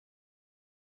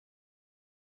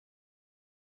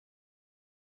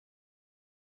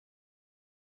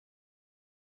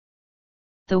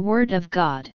The Word of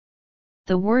God.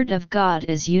 The Word of God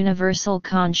is universal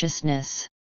consciousness.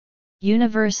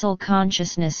 Universal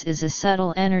consciousness is a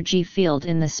subtle energy field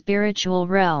in the spiritual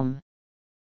realm.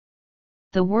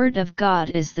 The Word of God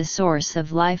is the source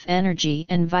of life energy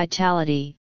and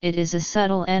vitality. It is a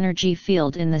subtle energy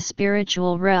field in the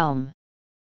spiritual realm.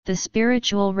 The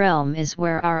spiritual realm is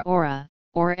where our aura,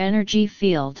 or energy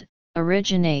field,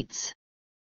 originates.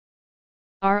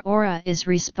 Our aura is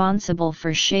responsible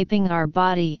for shaping our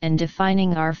body and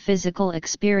defining our physical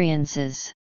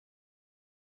experiences.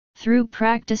 Through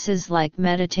practices like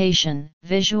meditation,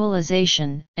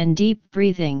 visualization, and deep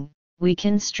breathing, we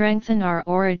can strengthen our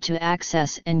aura to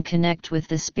access and connect with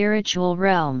the spiritual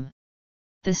realm.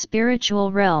 The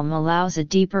spiritual realm allows a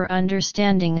deeper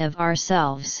understanding of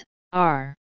ourselves,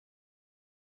 our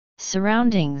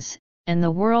surroundings, and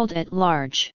the world at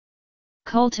large.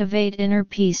 Cultivate inner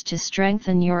peace to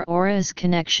strengthen your aura's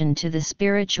connection to the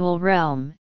spiritual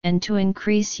realm, and to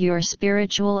increase your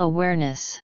spiritual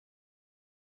awareness.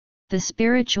 The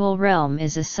spiritual realm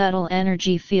is a subtle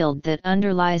energy field that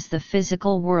underlies the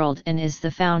physical world and is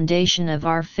the foundation of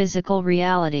our physical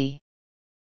reality.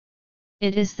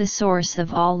 It is the source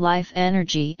of all life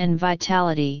energy and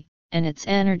vitality, and its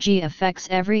energy affects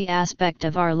every aspect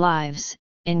of our lives,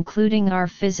 including our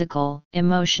physical,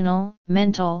 emotional,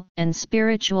 mental, and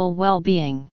spiritual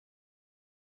well-being.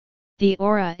 The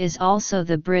aura is also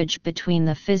the bridge between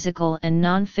the physical and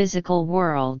non-physical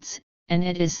worlds, and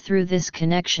it is through this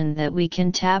connection that we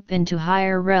can tap into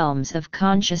higher realms of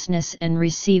consciousness and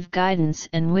receive guidance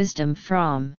and wisdom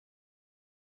from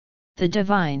the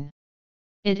divine.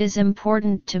 It is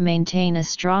important to maintain a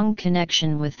strong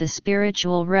connection with the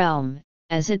spiritual realm,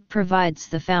 as it provides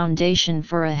the foundation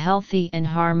for a healthy and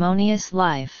harmonious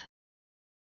life.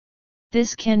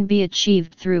 This can be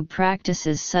achieved through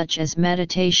practices such as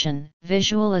meditation,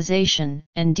 visualization,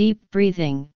 and deep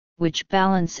breathing, which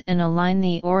balance and align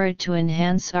the aura to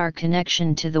enhance our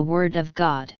connection to the Word of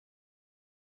God.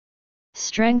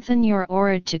 Strengthen your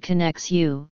aura to connect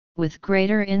you with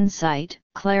greater insight,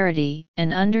 clarity,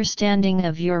 and understanding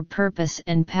of your purpose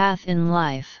and path in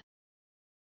life.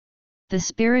 The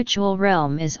spiritual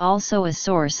realm is also a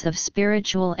source of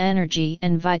spiritual energy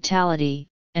and vitality,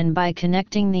 and by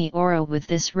connecting the aura with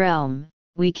this realm,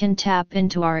 we can tap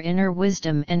into our inner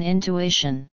wisdom and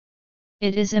intuition.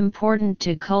 It is important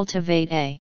to cultivate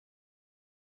a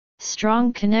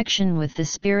strong connection with the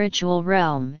spiritual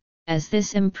realm, as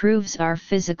this improves our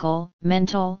physical,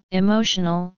 mental,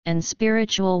 emotional, and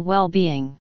spiritual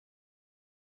well-being.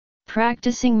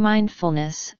 Practicing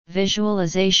mindfulness,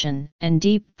 visualization, and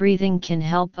deep breathing can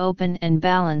help open and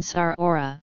balance our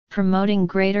aura, promoting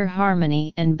greater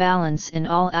harmony and balance in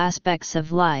all aspects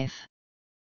of life.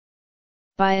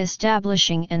 By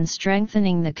establishing and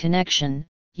strengthening the connection,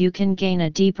 you can gain a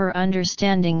deeper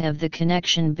understanding of the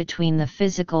connection between the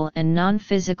physical and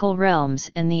non-physical realms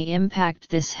and the impact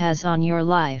this has on your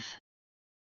life.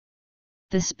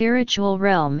 The spiritual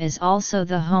realm is also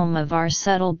the home of our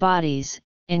subtle bodies,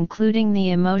 including the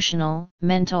emotional,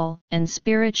 mental, and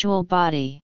spiritual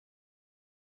body.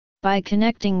 By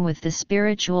connecting with the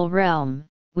spiritual realm,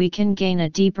 we can gain a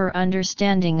deeper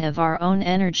understanding of our own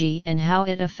energy and how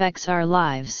it affects our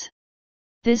lives.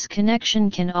 This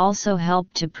connection can also help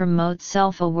to promote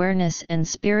self-awareness and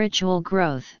spiritual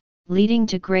growth, leading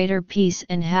to greater peace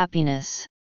and happiness.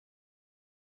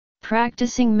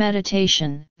 Practicing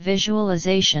meditation,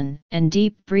 visualization, and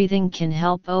deep breathing can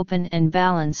help open and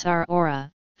balance our aura,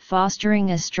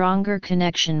 fostering a stronger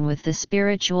connection with the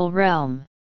spiritual realm.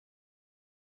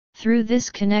 Through this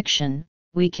connection,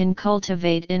 we can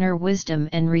cultivate inner wisdom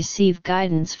and receive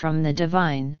guidance from the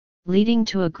divine, leading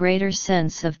to a greater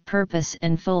sense of purpose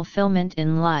and fulfillment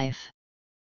in life.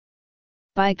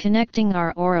 By connecting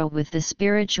our aura with the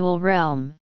spiritual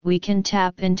realm, we can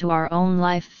tap into our own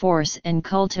life force and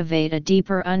cultivate a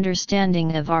deeper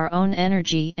understanding of our own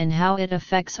energy and how it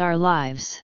affects our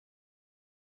lives.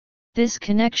 This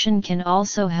connection can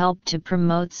also help to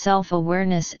promote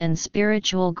self-awareness and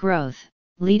spiritual growth,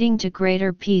 leading to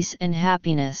greater peace and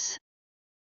happiness.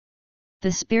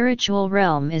 The spiritual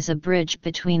realm is a bridge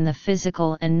between the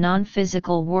physical and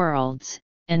non-physical worlds,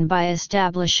 and by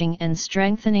establishing and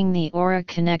strengthening the aura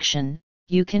connection,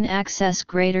 you can access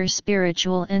greater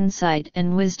spiritual insight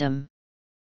and wisdom.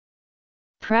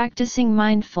 Practicing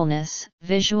mindfulness,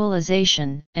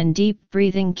 visualization, and deep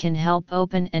breathing can help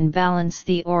open and balance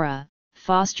the aura,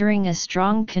 fostering a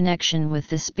strong connection with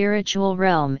the spiritual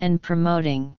realm and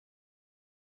promoting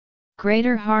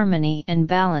greater harmony and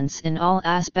balance in all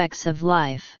aspects of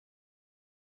life.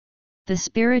 The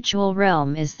spiritual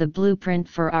realm is the blueprint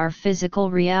for our physical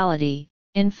reality,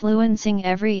 influencing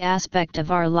every aspect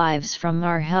of our lives from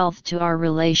our health to our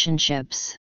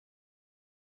relationships.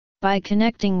 By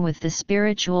connecting with the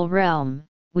spiritual realm,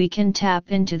 we can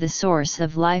tap into the source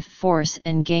of life force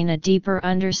and gain a deeper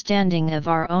understanding of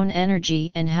our own energy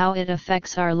and how it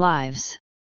affects our lives.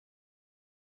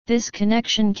 This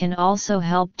connection can also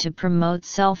help to promote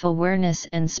self-awareness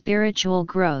and spiritual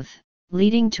growth,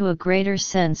 leading to a greater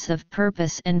sense of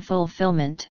purpose and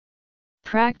fulfillment.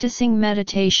 Practicing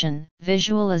meditation,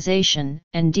 visualization,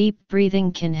 and deep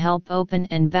breathing can help open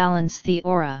and balance the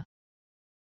aura,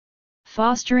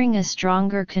 fostering a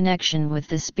stronger connection with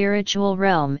the spiritual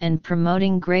realm and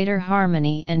promoting greater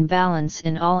harmony and balance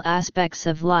in all aspects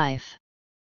of life.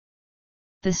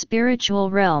 The spiritual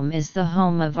realm is the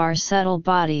home of our subtle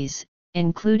bodies,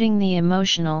 including the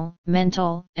emotional,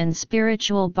 mental, and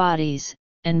spiritual bodies,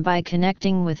 and by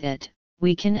connecting with it,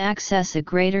 we can access a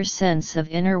greater sense of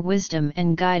inner wisdom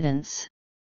and guidance.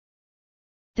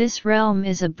 This realm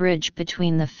is a bridge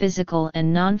between the physical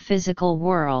and non-physical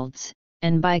worlds,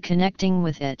 and by connecting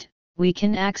with it, we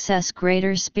can access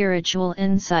greater spiritual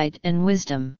insight and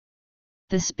wisdom.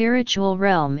 The spiritual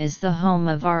realm is the home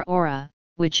of our aura,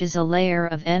 which is a layer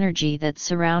of energy that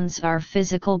surrounds our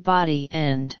physical body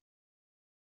and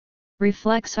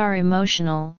reflects our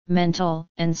emotional, mental,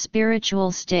 and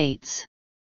spiritual states.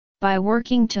 By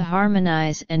working to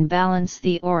harmonize and balance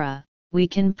the aura, we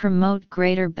can promote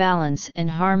greater balance and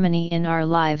harmony in our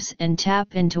lives and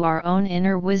tap into our own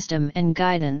inner wisdom and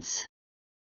guidance.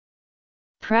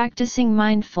 Practicing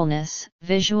mindfulness,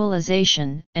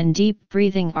 visualization, and deep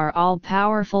breathing are all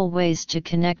powerful ways to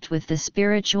connect with the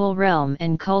spiritual realm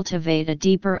and cultivate a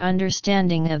deeper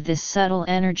understanding of this subtle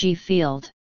energy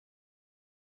field.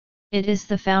 It is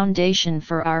the foundation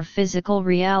for our physical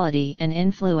reality and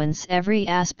influence every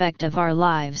aspect of our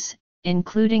lives,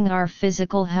 including our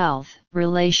physical health,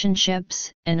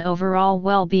 relationships, and overall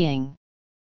well-being.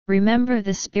 Remember,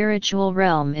 the spiritual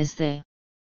realm is the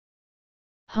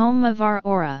home of our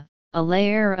aura, a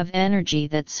layer of energy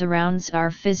that surrounds our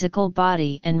physical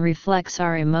body and reflects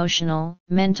our emotional,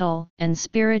 mental, and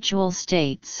spiritual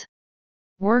states.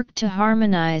 Work to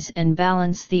harmonize and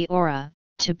balance the aura,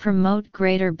 to promote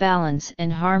greater balance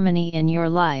and harmony in your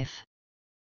life.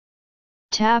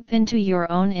 Tap into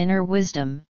your own inner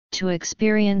wisdom, to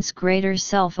experience greater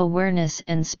self-awareness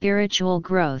and spiritual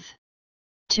growth.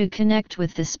 To connect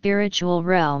with the spiritual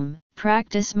realm,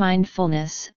 practice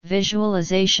mindfulness,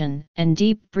 visualization, and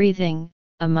deep breathing,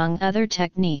 among other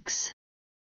techniques.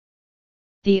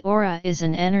 The aura is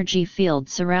an energy field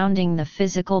surrounding the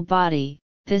physical body.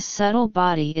 This subtle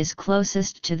body is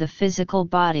closest to the physical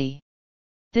body.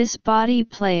 This body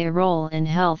plays a role in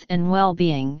health and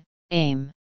well-being. Aim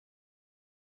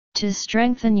to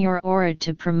strengthen your aura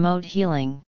to promote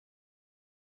healing.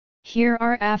 Here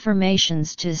are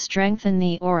affirmations to strengthen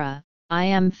the aura. I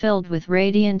am filled with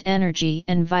radiant energy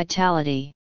and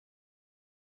vitality.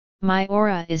 My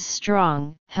aura is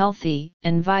strong, healthy,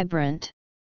 and vibrant.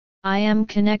 I am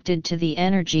connected to the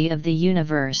energy of the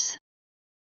universe.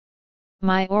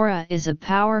 My aura is a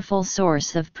powerful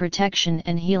source of protection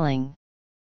and healing.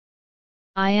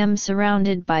 I am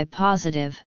surrounded by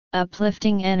positive,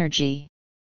 uplifting energy.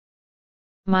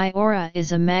 My aura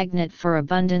is a magnet for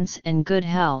abundance and good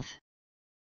health.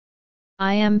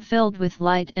 I am filled with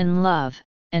light and love,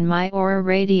 and my aura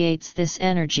radiates this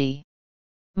energy.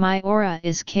 My aura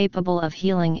is capable of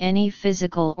healing any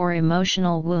physical or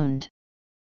emotional wound.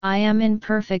 I am in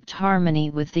perfect harmony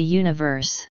with the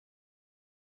universe.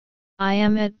 I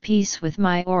am at peace with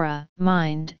my aura,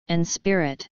 mind, and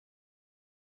spirit.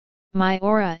 My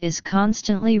aura is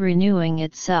constantly renewing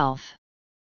itself.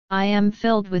 I am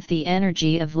filled with the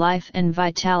energy of life and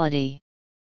vitality.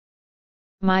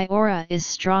 My aura is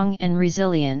strong and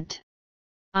resilient.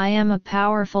 I am a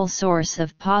powerful source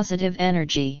of positive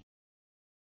energy.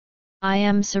 I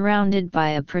am surrounded by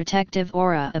a protective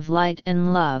aura of light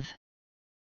and love.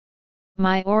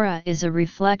 My aura is a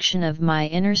reflection of my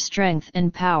inner strength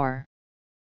and power.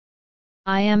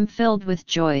 I am filled with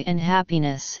joy and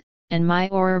happiness, and my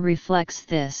aura reflects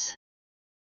this.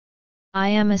 I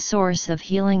am a source of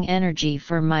healing energy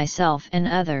for myself and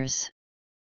others.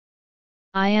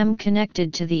 I am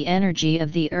connected to the energy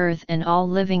of the earth and all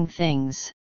living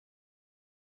things.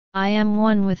 I am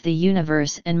one with the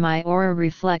universe and my aura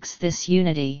reflects this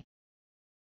unity.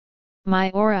 My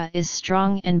aura is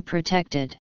strong and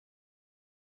protected.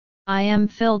 I am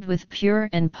filled with pure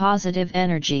and positive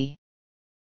energy.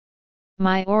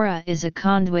 My aura is a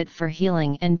conduit for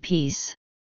healing and peace.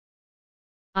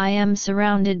 I am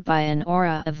surrounded by an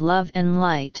aura of love and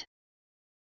light.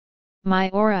 My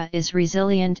aura is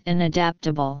resilient and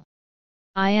adaptable.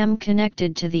 I am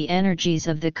connected to the energies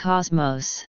of the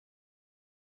cosmos.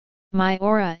 My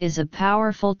aura is a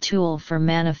powerful tool for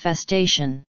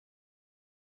manifestation.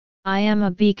 I am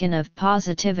a beacon of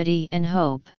positivity and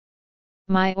hope.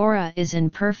 My aura is in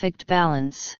perfect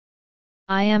balance.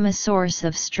 I am a source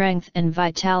of strength and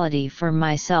vitality for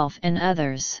myself and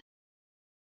others.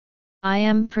 I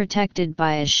am protected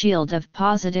by a shield of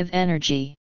positive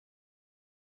energy.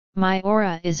 My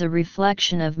aura is a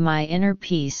reflection of my inner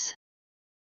peace.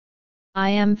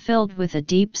 I am filled with a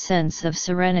deep sense of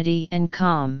serenity and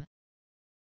calm.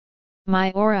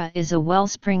 My aura is a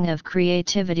wellspring of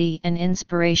creativity and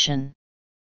inspiration.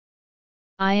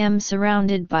 I am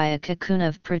surrounded by a cocoon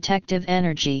of protective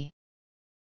energy.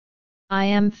 I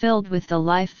am filled with the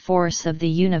life force of the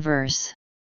universe.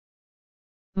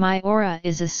 My aura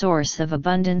is a source of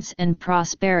abundance and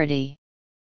prosperity.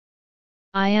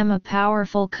 I am a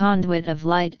powerful conduit of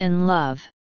light and love.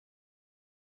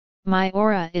 My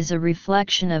aura is a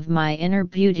reflection of my inner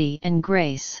beauty and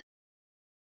grace.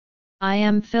 I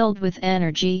am filled with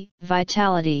energy,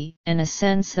 vitality, and a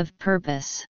sense of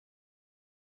purpose.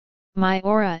 My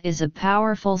aura is a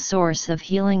powerful source of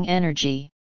healing energy.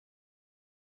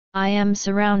 I am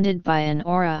surrounded by an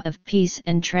aura of peace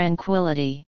and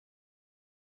tranquility.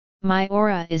 My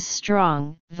aura is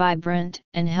strong, vibrant,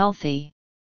 and healthy.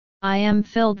 I am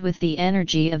filled with the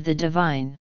energy of the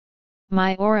divine.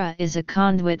 My aura is a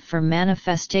conduit for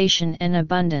manifestation and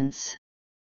abundance.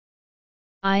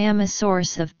 I am a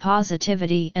source of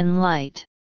positivity and light.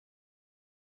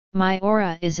 My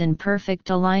aura is in perfect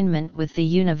alignment with the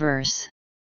universe.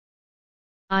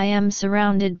 I am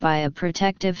surrounded by a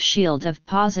protective shield of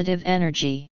positive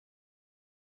energy.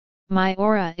 My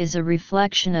aura is a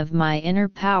reflection of my inner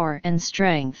power and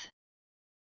strength.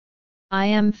 I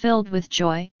am filled with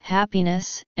joy,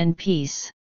 happiness, and peace.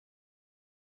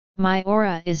 My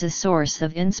aura is a source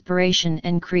of inspiration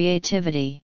and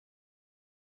creativity.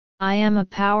 I am a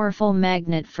powerful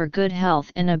magnet for good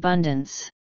health and abundance.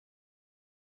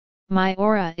 My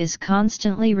aura is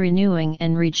constantly renewing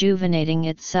and rejuvenating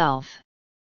itself.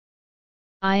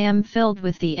 I am filled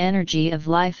with the energy of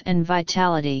life and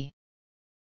vitality.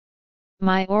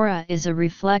 My aura is a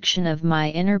reflection of my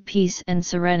inner peace and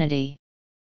serenity.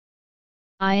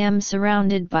 I am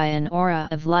surrounded by an aura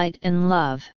of light and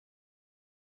love.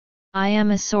 I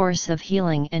am a source of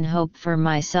healing and hope for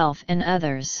myself and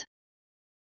others.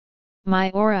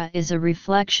 My aura is a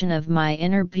reflection of my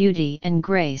inner beauty and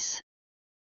grace.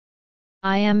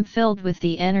 I am filled with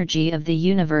the energy of the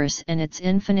universe and its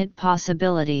infinite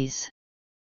possibilities.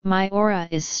 My aura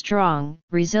is strong,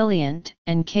 resilient,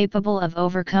 and capable of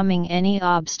overcoming any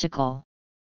obstacle.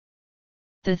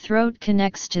 The throat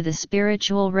connects to the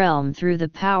spiritual realm through the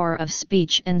power of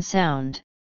speech and sound.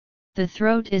 The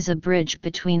throat is a bridge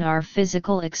between our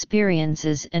physical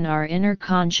experiences and our inner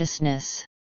consciousness.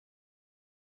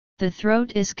 The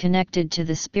throat is connected to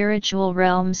the spiritual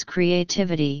realm's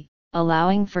creativity,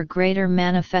 allowing for greater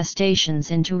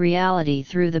manifestations into reality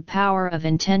through the power of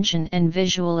intention and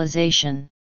visualization.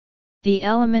 The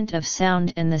element of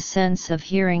sound and the sense of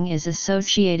hearing is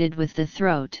associated with the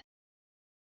throat.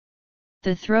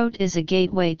 The throat is a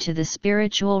gateway to the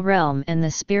spiritual realm and the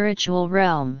spiritual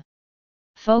realm.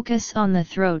 Focus on the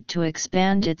throat to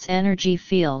expand its energy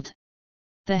field.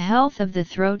 The health of the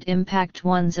throat impacts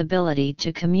one's ability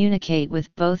to communicate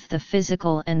with both the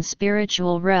physical and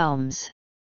spiritual realms.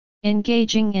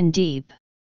 Engaging in deep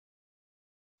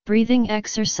breathing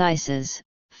exercises,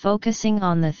 focusing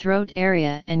on the throat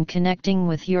area and connecting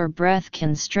with your breath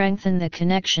can strengthen the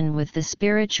connection with the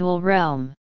spiritual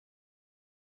realm.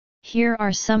 Here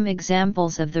are some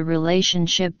examples of the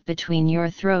relationship between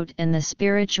your throat and the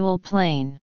spiritual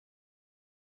plane.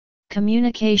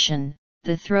 Communication.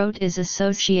 The throat is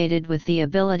associated with the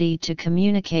ability to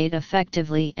communicate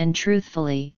effectively and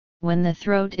truthfully. When the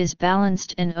throat is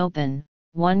balanced and open,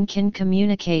 one can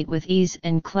communicate with ease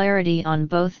and clarity on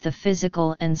both the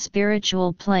physical and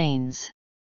spiritual planes.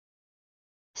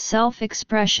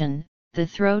 Self-expression. The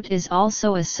throat is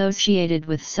also associated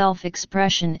with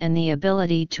self-expression and the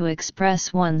ability to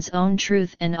express one's own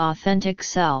truth and authentic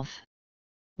self.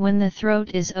 When the throat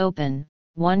is open,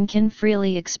 one can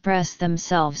freely express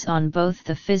themselves on both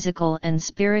the physical and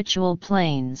spiritual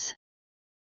planes.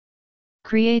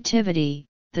 Creativity.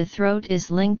 The throat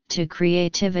is linked to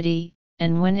creativity,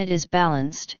 and when it is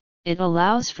balanced, it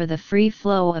allows for the free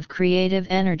flow of creative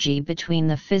energy between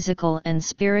the physical and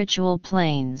spiritual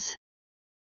planes.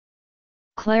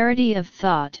 Clarity of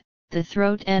thought. The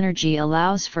throat energy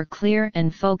allows for clear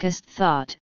and focused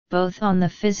thought, both on the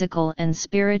physical and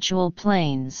spiritual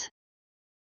planes.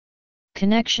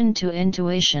 Connection to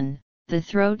intuition. the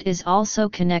throat is also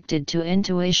connected to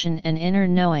intuition and inner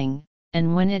knowing,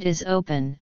 and when it is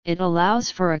open, it allows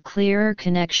for a clearer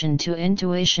connection to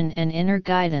intuition and inner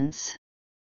guidance.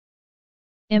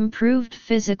 Improved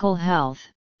physical health.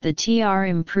 The TR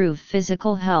improve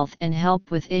physical health and help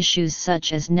with issues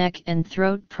such as neck and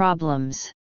throat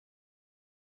problems.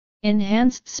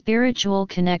 Enhanced spiritual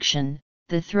connection.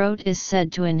 The throat is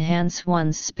said to enhance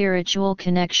one's spiritual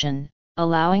connection,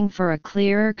 allowing for a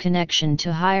clearer connection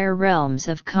to higher realms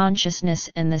of consciousness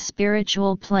and the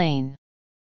spiritual plane.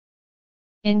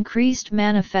 Increased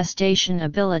manifestation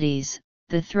abilities.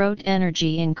 The throat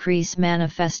energy increase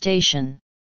manifestation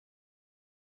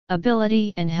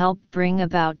ability and help bring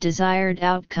about desired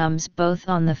outcomes both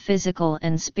on the physical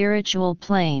and spiritual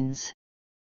planes.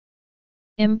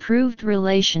 Improved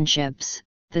relationships.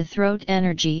 The throat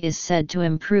energy is said to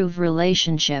improve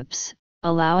relationships,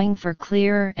 allowing for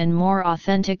clearer and more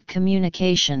authentic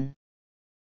communication.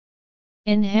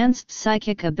 Enhanced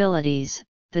psychic abilities.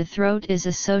 The throat is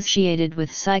associated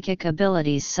with psychic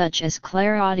abilities such as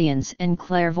clairaudience and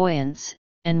clairvoyance,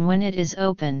 and when it is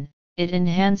open, it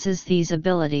enhances these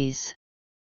abilities.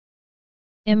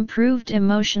 Improved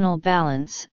emotional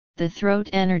balance. The throat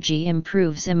energy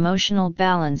improves emotional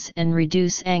balance and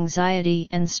reduce anxiety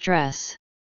and stress.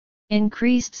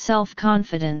 Increased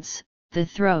self-confidence. The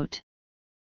throat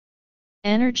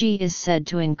energy is said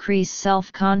to increase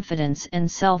self-confidence and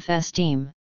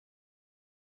self-esteem.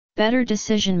 Better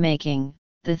decision-making.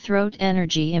 The throat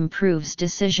energy improves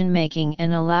decision-making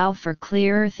and allow for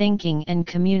clearer thinking and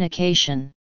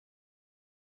communication.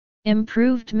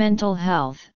 Improved mental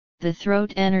health. The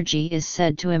throat energy is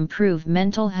said to improve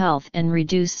mental health and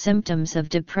reduce symptoms of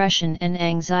depression and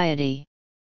anxiety.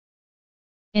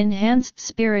 Enhanced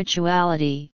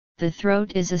spirituality. The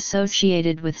throat is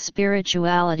associated with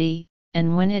spirituality,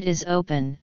 and when it is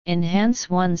open, enhance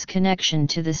one's connection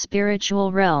to the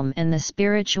spiritual realm and the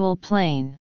spiritual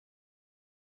plane.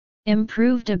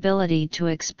 Improved ability to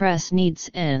express needs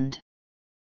and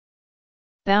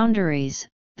boundaries.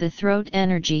 The throat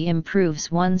energy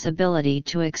improves one's ability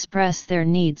to express their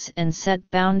needs and set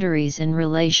boundaries in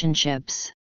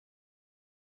relationships.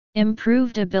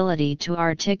 Improved ability to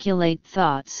articulate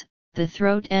thoughts. The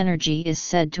throat energy is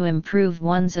said to improve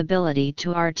one's ability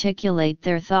to articulate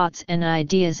their thoughts and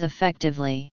ideas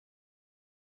effectively.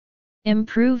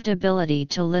 Improved ability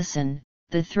to listen.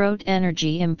 The throat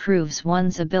energy improves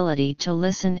one's ability to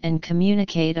listen and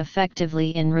communicate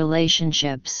effectively in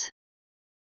relationships.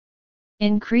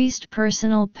 Increased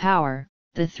personal power.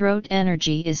 The throat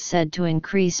energy is said to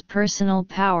increase personal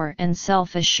power and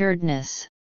self-assuredness.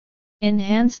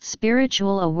 Enhanced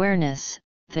spiritual awareness.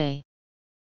 The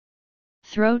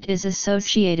throat is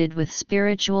associated with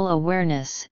spiritual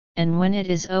awareness, and when it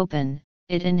is open,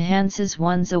 it enhances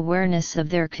one's awareness of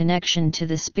their connection to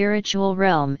the spiritual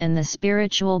realm and the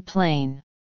spiritual plane.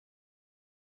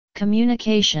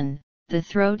 Communication. The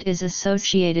throat is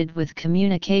associated with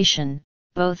communication,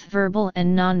 both verbal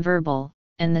and nonverbal,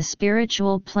 and the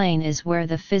spiritual plane is where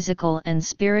the physical and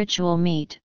spiritual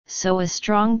meet, so a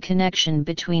strong connection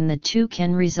between the two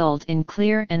can result in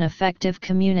clear and effective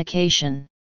communication.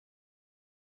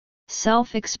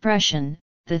 Self-expression.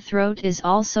 The throat is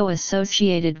also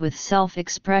associated with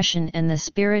self-expression, and the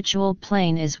spiritual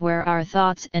plane is where our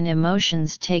thoughts and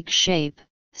emotions take shape,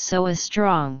 so a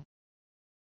strong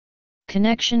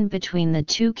connection between the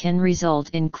two can result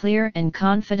in clear and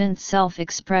confident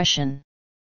self-expression.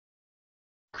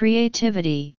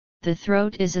 Creativity. The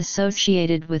throat is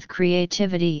associated with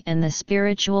creativity, and the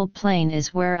spiritual plane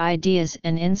is where ideas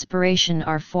and inspiration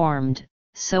are formed,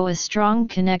 so a strong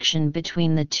connection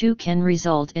between the two can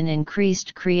result in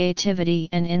increased creativity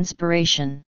and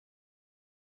inspiration.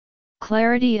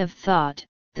 Clarity of thought.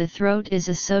 The throat is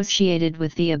associated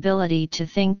with the ability to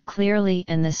think clearly,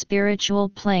 and the spiritual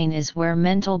plane is where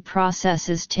mental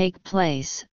processes take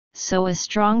place, so a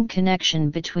strong connection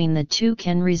between the two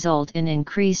can result in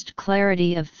increased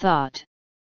clarity of thought.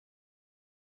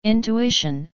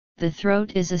 Intuition. The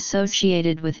throat is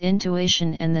associated with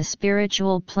intuition, and the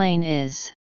spiritual plane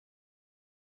is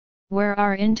where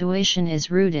our intuition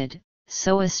is rooted,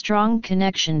 so a strong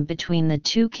connection between the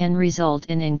two can result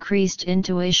in increased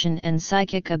intuition and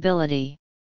psychic ability.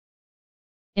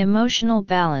 Emotional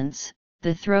balance.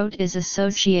 The throat is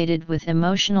associated with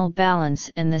emotional balance,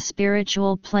 and the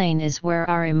spiritual plane is where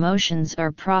our emotions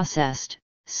are processed,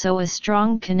 so a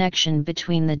strong connection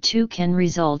between the two can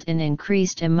result in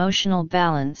increased emotional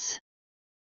balance.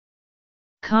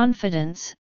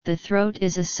 Confidence. The throat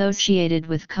is associated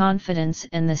with confidence,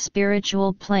 and the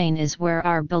spiritual plane is where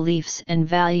our beliefs and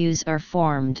values are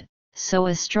formed, so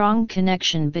a strong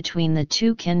connection between the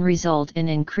two can result in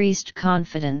increased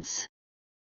confidence.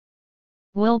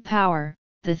 Willpower.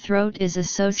 The throat is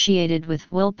associated with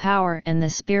willpower and the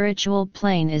spiritual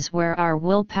plane is where our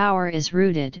willpower is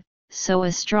rooted, so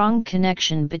a strong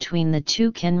connection between the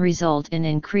two can result in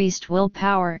increased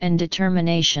willpower and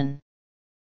determination.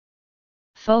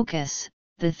 Focus.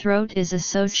 The throat is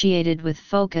associated with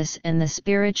focus and the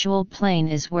spiritual plane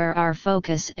is where our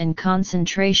focus and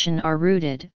concentration are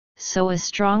rooted, so a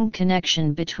strong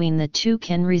connection between the two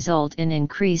can result in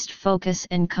increased focus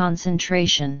and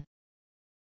concentration.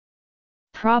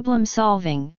 Problem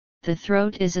solving. The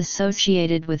throat is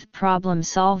associated with problem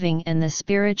solving and the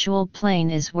spiritual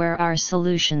plane is where our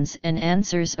solutions and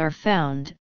answers are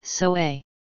found, so a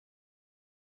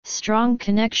strong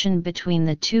connection between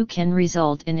the two can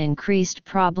result in increased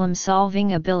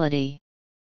problem-solving ability.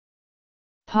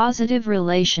 Positive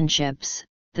relationships.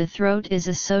 The throat is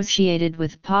associated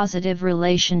with positive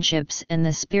relationships and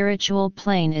the spiritual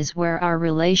plane is where our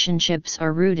relationships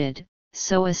are rooted,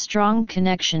 so a strong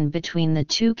connection between the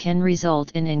two can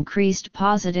result in increased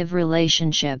positive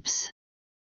relationships.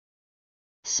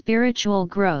 Spiritual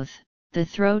growth. The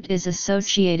throat is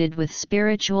associated with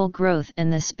spiritual growth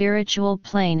and the spiritual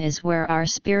plane is where our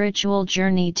spiritual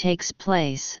journey takes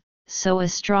place, so a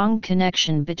strong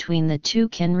connection between the two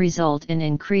can result in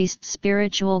increased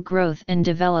spiritual growth and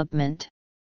development.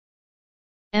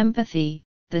 Empathy.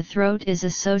 The throat is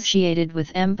associated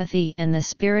with empathy and the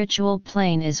spiritual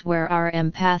plane is where our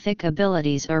empathic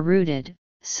abilities are rooted,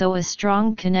 so a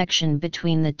strong connection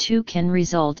between the two can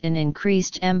result in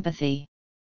increased empathy.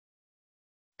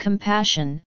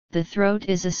 Compassion. The throat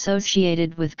is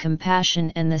associated with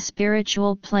compassion and the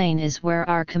spiritual plane is where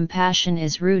our compassion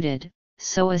is rooted,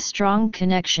 so a strong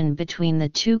connection between the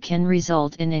two can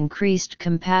result in increased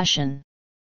compassion.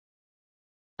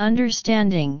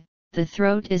 Understanding. The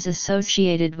throat is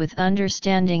associated with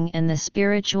understanding and the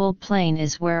spiritual plane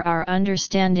is where our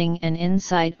understanding and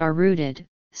insight are rooted,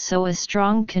 so a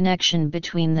strong connection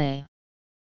between the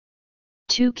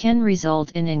two can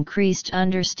result in increased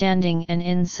understanding and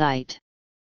insight.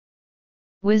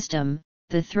 Wisdom.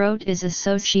 The throat is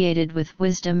associated with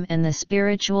wisdom and the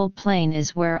spiritual plane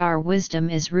is where our wisdom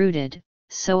is rooted,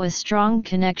 so a strong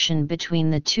connection between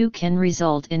the two can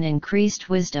result in increased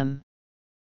wisdom.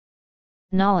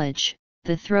 Knowledge.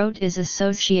 The throat is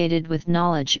associated with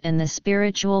knowledge and the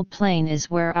spiritual plane is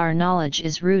where our knowledge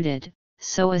is rooted,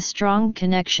 so a strong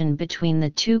connection between the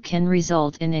two can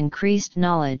result in increased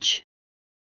knowledge.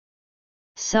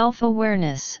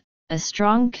 Self-awareness. A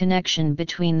strong connection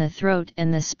between the throat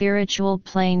and the spiritual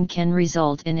plane can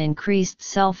result in increased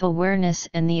self-awareness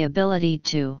and the ability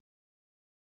to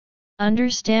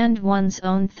understand one's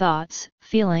own thoughts,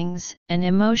 feelings, and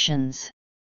emotions.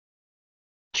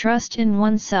 Trust in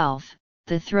oneself.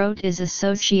 The throat is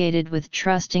associated with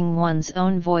trusting one's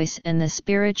own voice and the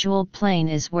spiritual plane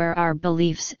is where our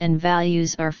beliefs and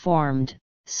values are formed,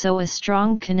 so a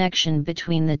strong connection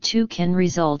between the two can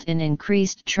result in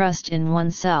increased trust in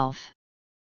oneself.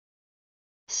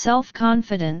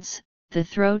 Self-confidence. The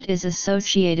throat is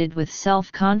associated with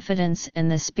self-confidence and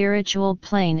the spiritual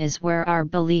plane is where our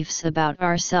beliefs about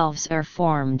ourselves are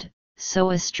formed,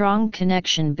 so a strong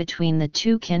connection between the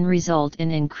two can result in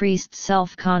increased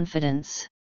self-confidence.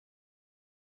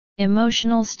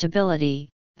 Emotional stability.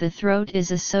 The throat is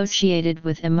associated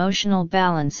with emotional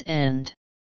balance and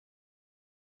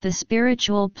the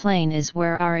spiritual plane is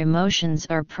where our emotions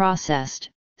are processed,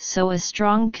 so a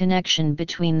strong connection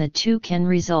between the two can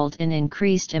result in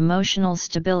increased emotional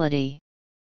stability.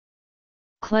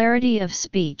 Clarity of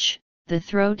speech. The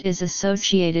throat is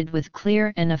associated with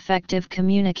clear and effective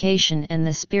communication and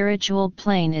the spiritual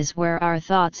plane is where our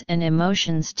thoughts and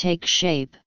emotions take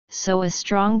shape, so a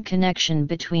strong connection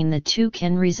between the two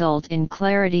can result in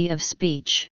clarity of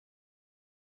speech.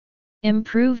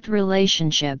 Improved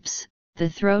relationships. The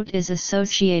throat is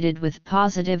associated with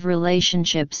positive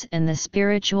relationships and the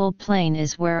spiritual plane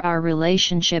is where our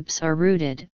relationships are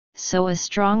rooted, so a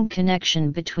strong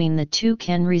connection between the two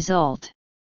can result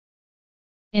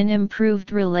in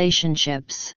improved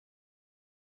relationships.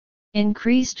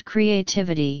 Increased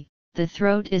creativity. The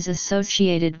throat is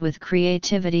associated with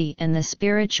creativity and the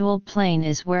spiritual plane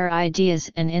is where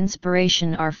ideas and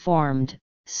inspiration are formed,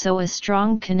 so a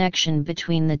strong connection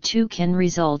between the two can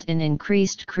result in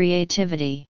increased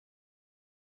creativity.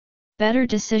 Better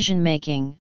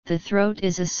decision-making. The throat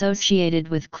is associated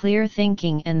with clear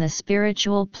thinking and the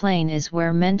spiritual plane is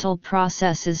where mental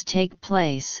processes take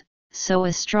place, so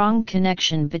a strong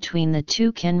connection between the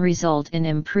two can result in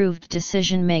improved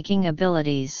decision-making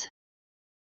abilities.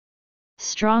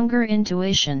 Stronger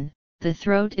intuition. The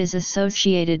throat is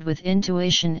associated with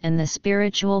intuition and the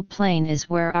spiritual plane is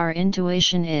where our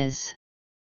intuition is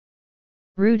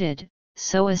rooted,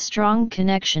 so a strong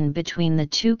connection between the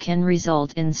two can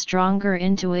result in stronger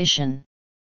intuition.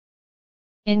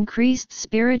 Increased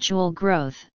spiritual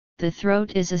growth. The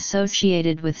throat is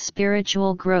associated with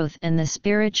spiritual growth, and the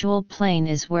spiritual plane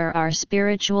is where our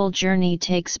spiritual journey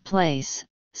takes place,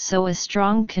 so a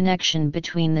strong connection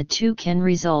between the two can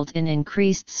result in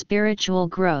increased spiritual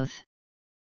growth.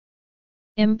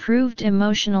 Improved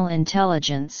emotional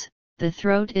intelligence. The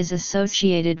throat is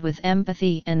associated with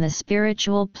empathy, and the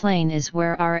spiritual plane is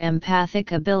where our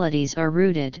empathic abilities are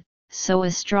rooted, so a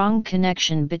strong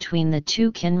connection between the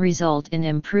two can result in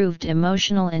improved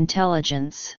emotional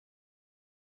intelligence.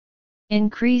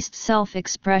 Increased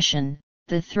self-expression.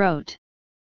 The throat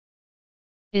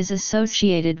is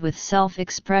associated with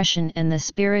self-expression, and the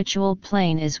spiritual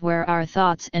plane is where our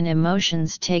thoughts and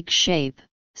emotions take shape,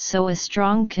 so a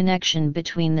strong connection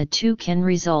between the two can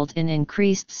result in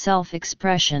increased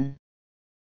self-expression.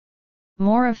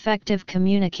 More effective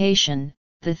communication.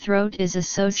 The throat is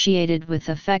associated with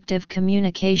effective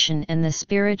communication, and the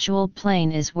spiritual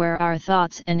plane is where our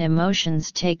thoughts and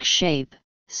emotions take shape,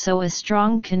 so a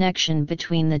strong connection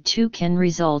between the two can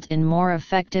result in more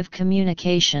effective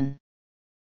communication.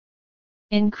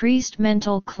 Increased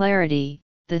mental clarity.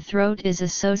 The throat is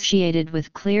associated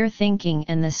with clear thinking,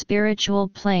 and the spiritual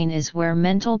plane is where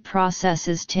mental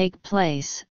processes take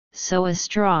place, so a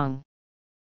strong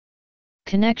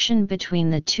connection between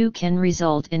the two can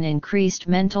result in increased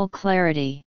mental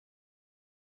clarity.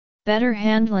 Better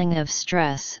handling of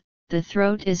stress. The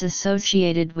throat is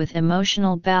associated with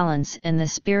emotional balance, and the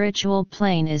spiritual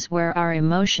plane is where our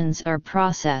emotions are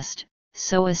processed,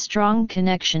 so a strong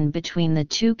connection between the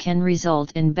two can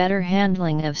result in better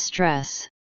handling of stress.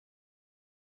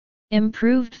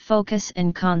 Improved focus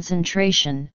and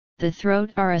concentration. The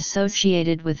throat are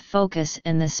associated with focus,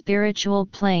 and the spiritual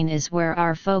plane is where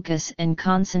our focus and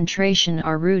concentration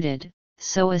are rooted,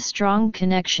 so a strong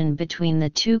connection between the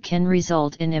two can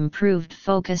result in improved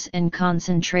focus and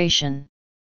concentration.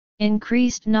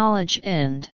 Increased knowledge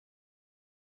and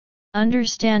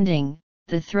understanding.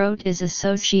 The throat is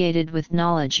associated with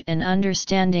knowledge and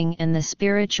understanding, and the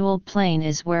spiritual plane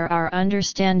is where our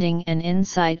understanding and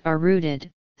insight are rooted,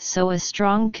 so a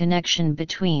strong connection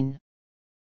between.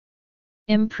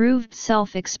 Improved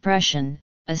self-expression.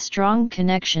 A strong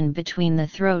connection between the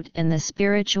throat and the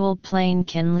spiritual plane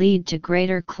can lead to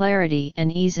greater clarity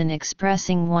and ease in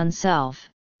expressing oneself,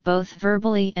 both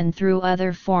verbally and through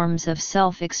other forms of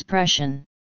self-expression.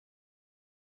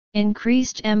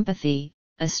 Increased empathy.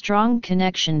 A strong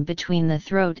connection between the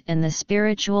throat and the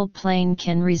spiritual plane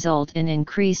can result in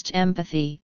increased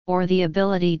empathy, or the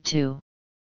ability to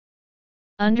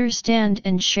understand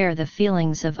and share the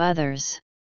feelings of others.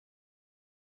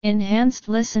 Enhanced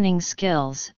listening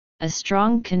skills. A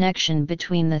strong connection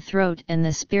between the throat and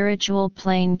the spiritual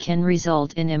plane can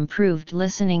result in improved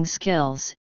listening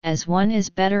skills, as one is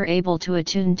better able to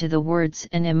attune to the words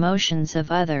and emotions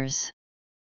of others.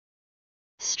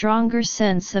 Stronger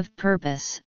sense of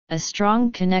purpose. A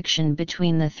strong connection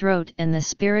between the throat and the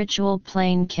spiritual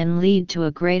plane can lead to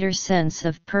a greater sense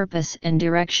of purpose and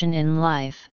direction in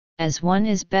life, as one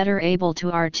is better able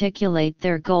to articulate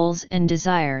their goals and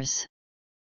desires.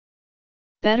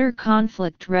 Better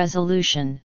conflict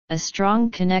resolution. A strong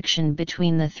connection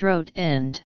between the throat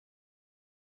and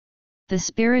the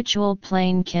spiritual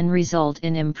plane can result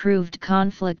in improved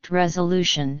conflict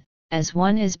resolution, as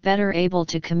one is better able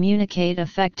to communicate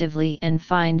effectively and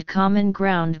find common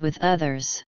ground with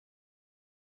others.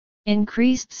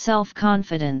 Increased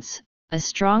self-confidence. A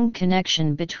strong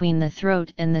connection between the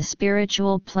throat and the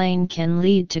spiritual plane can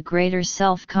lead to greater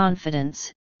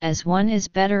self-confidence, as one is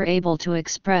better able to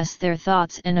express their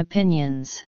thoughts and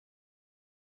opinions.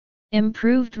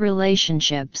 Improved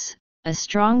relationships. A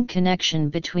strong connection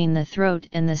between the throat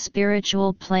and the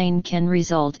spiritual plane can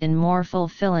result in more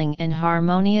fulfilling and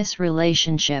harmonious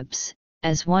relationships,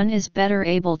 as one is better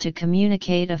able to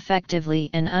communicate effectively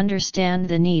and understand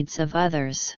the needs of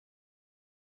others.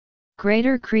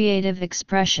 Greater creative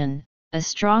expression. A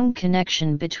strong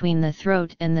connection between the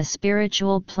throat and the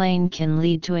spiritual plane can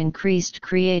lead to increased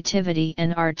creativity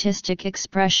and artistic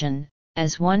expression,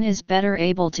 as one is better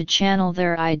able to channel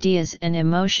their ideas and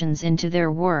emotions into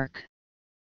their work.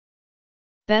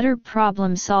 Better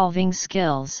problem-solving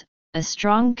skills. A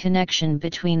strong connection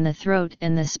between the throat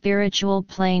and the spiritual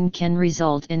plane can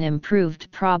result in improved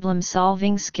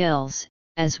problem-solving skills,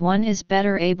 as one is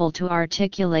better able to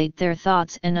articulate their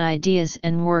thoughts and ideas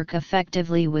and work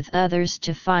effectively with others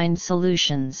to find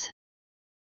solutions.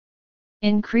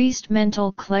 Increased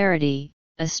mental clarity.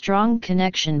 A strong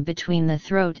connection between the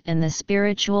throat and the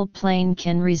spiritual plane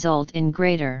can result in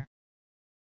greater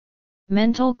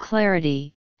mental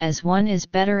clarity, as one is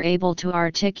better able to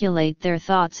articulate their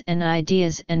thoughts and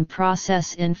ideas and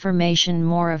process information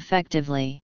more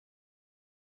effectively.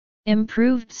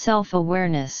 Improved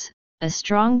self-awareness. A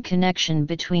strong connection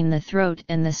between the throat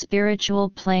and the spiritual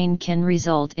plane can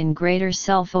result in greater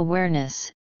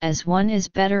self-awareness, as one is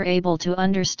better able to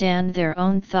understand their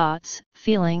own thoughts,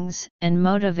 feelings, and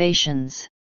motivations.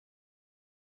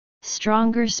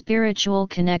 Stronger spiritual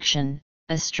connection.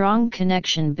 A strong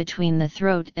connection between the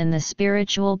throat and the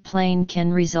spiritual plane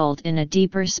can result in a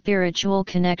deeper spiritual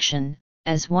connection,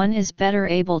 as one is better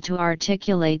able to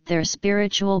articulate their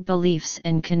spiritual beliefs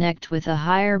and connect with a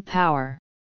higher power.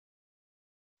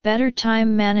 Better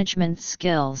time management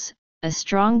skills. A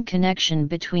strong connection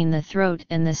between the throat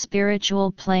and the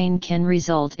spiritual plane can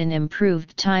result in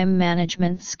improved time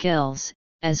management skills,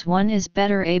 as one is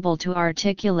better able to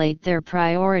articulate their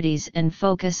priorities and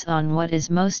focus on what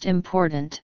is most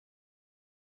important.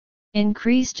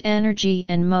 Increased energy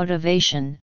and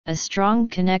motivation. A strong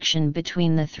connection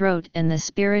between the throat and the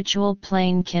spiritual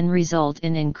plane can result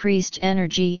in increased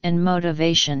energy and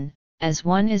motivation, as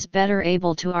one is better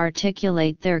able to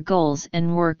articulate their goals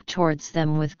and work towards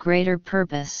them with greater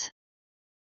purpose.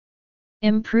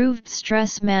 Improved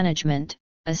stress management.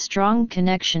 A strong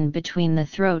connection between the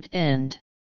throat and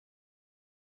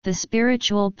the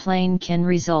spiritual plane can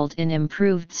result in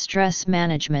improved stress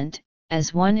management,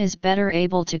 as one is better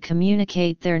able to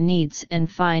communicate their needs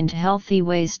and find healthy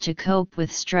ways to cope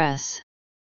with stress.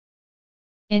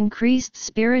 Increased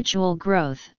spiritual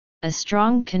growth. A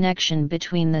strong connection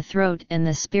between the throat and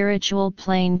the spiritual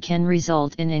plane can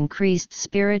result in increased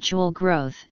spiritual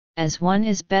growth, as one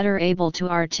is better able to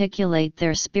articulate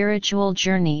their spiritual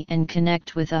journey and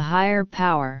connect with a higher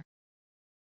power.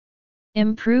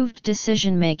 Improved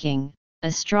decision-making.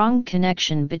 A strong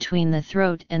connection between the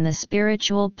throat and the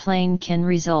spiritual plane can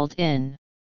result in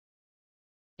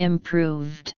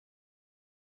improved.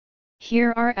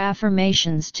 Here are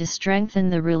affirmations to strengthen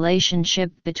the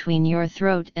relationship between your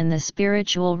throat and the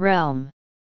spiritual realm.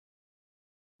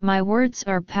 My words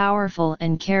are powerful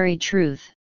and carry truth.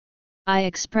 I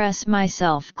express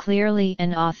myself clearly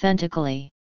and authentically.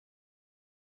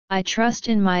 I trust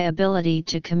in my ability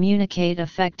to communicate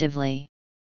effectively.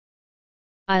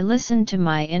 I listen to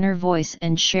my inner voice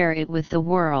and share it with the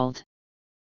world.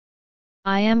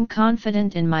 I am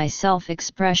confident in my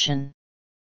self-expression.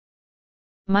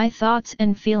 My thoughts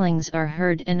and feelings are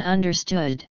heard and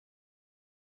understood.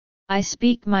 I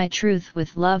speak my truth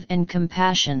with love and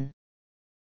compassion.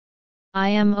 I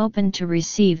am open to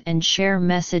receive and share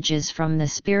messages from the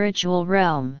spiritual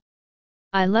realm.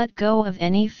 I let go of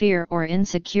any fear or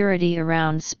insecurity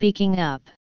around speaking up.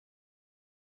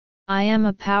 I am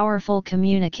a powerful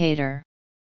communicator.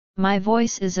 My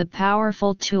voice is a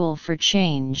powerful tool for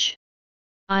change.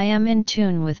 I am in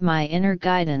tune with my inner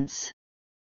guidance.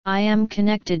 I am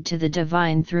connected to the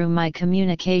divine through my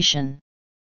communication.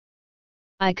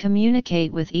 I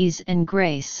communicate with ease and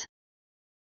grace.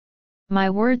 My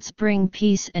words bring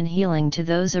peace and healing to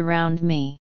those around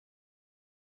me.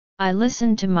 I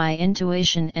listen to my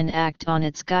intuition and act on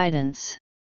its guidance.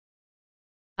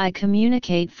 I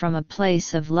communicate from a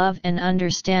place of love and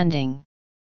understanding.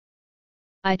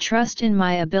 I trust in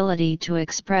my ability to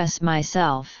express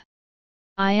myself.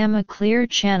 I am a clear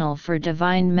channel for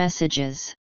divine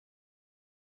messages.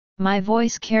 My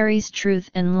voice carries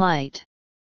truth and light.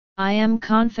 I am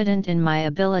confident in my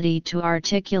ability to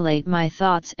articulate my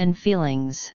thoughts and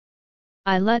feelings.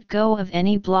 I let go of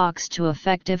any blocks to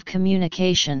effective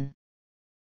communication.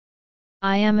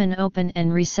 I am an open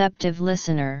and receptive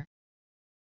listener.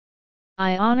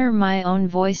 I honor my own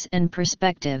voice and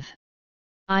perspective.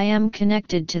 I am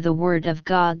connected to the Word of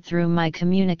God through my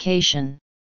communication.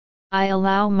 I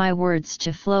allow my words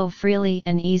to flow freely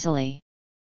and easily.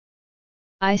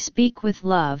 I speak with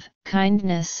love,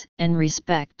 kindness, and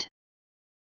respect.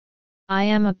 I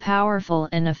am a powerful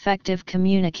and effective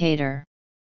communicator.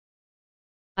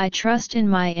 I trust in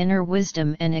my inner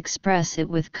wisdom and express it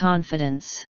with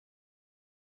confidence.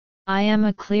 I am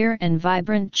a clear and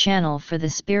vibrant channel for the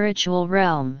spiritual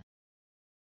realm.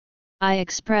 I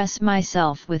express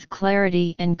myself with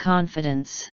clarity and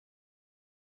confidence.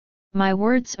 My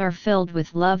words are filled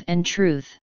with love and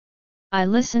truth. I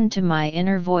listen to my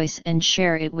inner voice and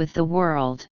share it with the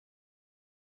world.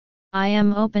 I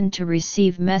am open to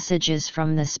receive messages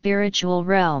from the spiritual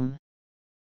realm.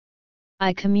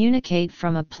 I communicate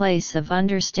from a place of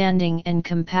understanding and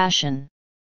compassion.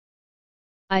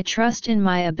 I trust in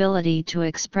my ability to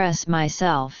express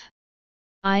myself.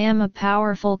 I am a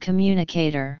powerful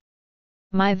communicator.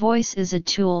 My voice is a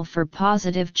tool for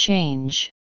positive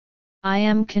change. I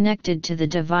am connected to the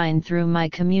divine through my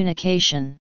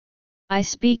communication. I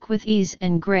speak with ease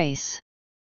and grace.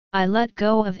 I let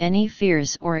go of any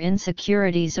fears or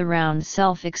insecurities around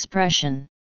self-expression.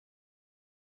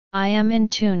 I am in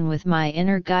tune with my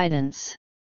inner guidance.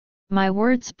 My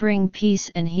words bring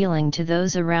peace and healing to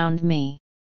those around me.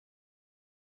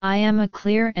 I am a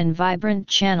clear and vibrant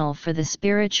channel for the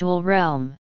spiritual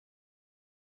realm.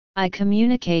 I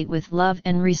communicate with love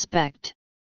and respect.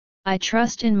 I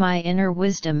trust in my inner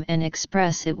wisdom and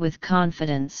express it with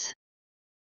confidence.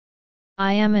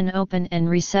 I am an open and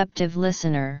receptive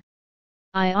listener.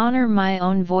 I honor my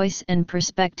own voice and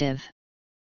perspective.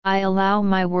 I allow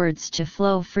my words to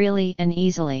flow freely and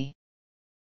easily.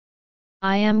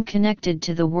 I am connected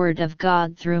to the Word of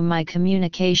God through my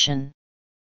communication.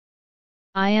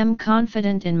 I am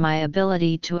confident in my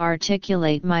ability to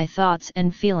articulate my thoughts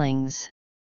and feelings.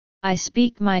 I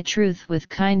speak my truth with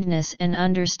kindness and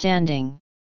understanding.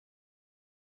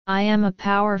 I am a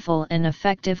powerful and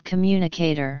effective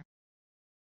communicator.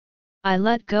 I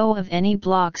let go of any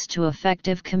blocks to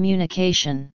effective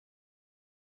communication.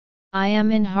 I am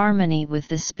in harmony with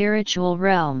the spiritual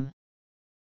realm.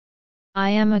 I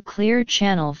am a clear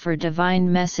channel for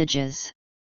divine messages.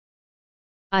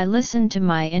 I listen to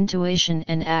my intuition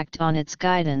and act on its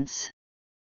guidance.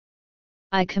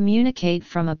 I communicate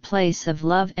from a place of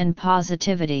love and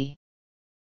positivity.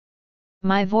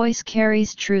 My voice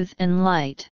carries truth and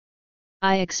light.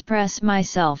 I express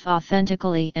myself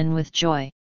authentically and with joy.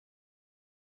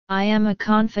 I am a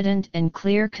confident and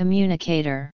clear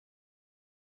communicator.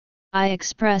 I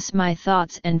express my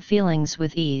thoughts and feelings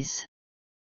with ease.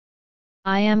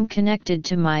 I am connected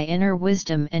to my inner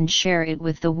wisdom and share it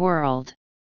with the world.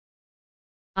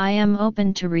 I am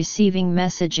open to receiving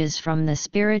messages from the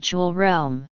spiritual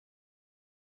realm.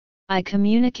 I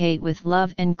communicate with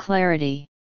love and clarity.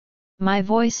 My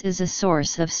voice is a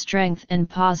source of strength and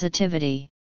positivity.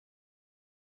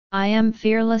 I am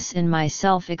fearless in my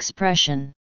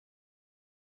self-expression.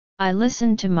 I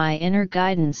listen to my inner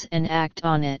guidance and act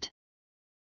on it.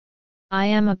 I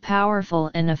am a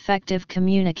powerful and effective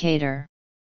communicator.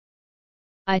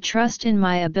 I trust in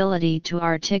my ability to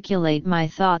articulate my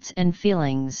thoughts and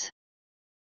feelings.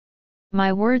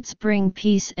 My words bring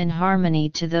peace and harmony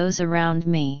to those around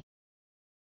me.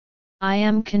 I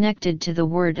am connected to the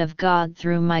Word of God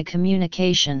through my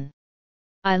communication.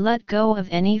 I let go of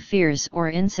any fears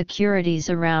or insecurities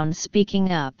around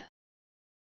speaking up.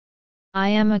 I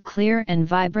am a clear and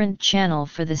vibrant channel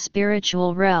for the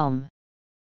spiritual realm.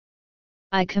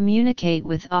 I communicate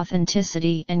with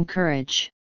authenticity and courage.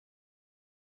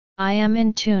 I am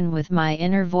in tune with my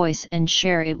inner voice and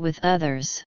share it with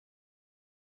others.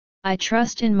 I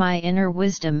trust in my inner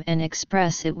wisdom and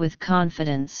express it with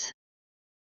confidence.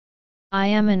 I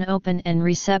am an open and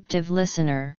receptive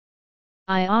listener.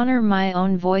 I honor my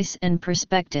own voice and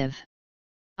perspective.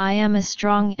 I am a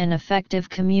strong and effective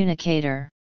communicator.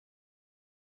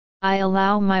 I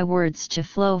allow my words to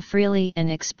flow freely and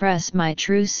express my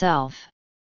true self.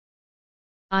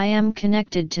 I am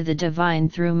connected to the divine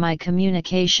through my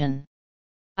communication.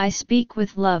 I speak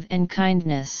with love and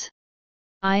kindness.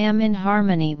 I am in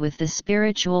harmony with the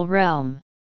spiritual realm.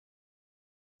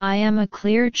 I am a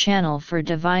clear channel for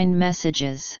divine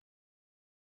messages.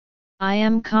 I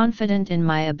am confident in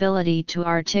my ability to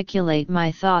articulate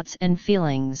my thoughts and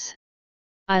feelings.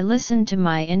 I listen to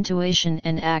my intuition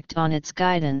and act on its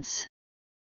guidance.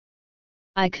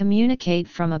 I communicate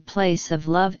from a place of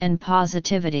love and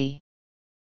positivity.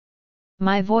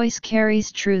 My voice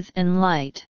carries truth and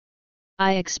light.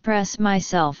 I express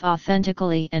myself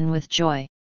authentically and with joy.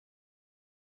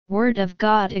 Word of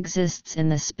God exists in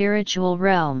the spiritual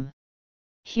realm.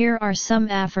 Here are some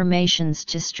affirmations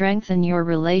to strengthen your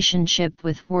relationship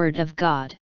with Word of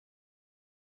God.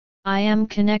 I am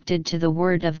connected to the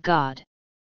Word of God.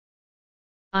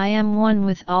 I am one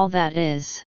with all that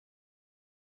is.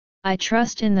 I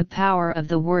trust in the power of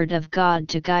the Word of God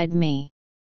to guide me.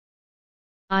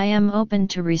 I am open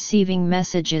to receiving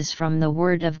messages from the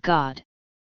Word of God.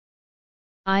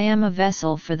 I am a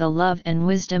vessel for the love and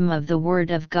wisdom of the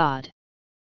Word of God.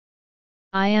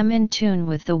 I am in tune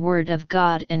with the Word of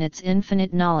God and its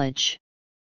infinite knowledge.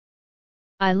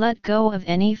 I let go of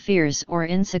any fears or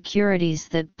insecurities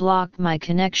that block my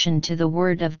connection to the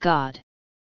Word of God.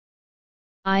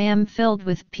 I am filled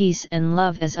with peace and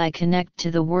love as I connect to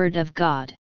the Word of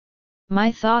God.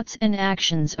 My thoughts and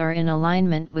actions are in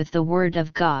alignment with the Word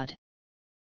of God.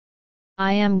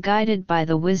 I am guided by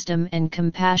the wisdom and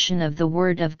compassion of the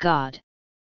Word of God.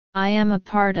 I am a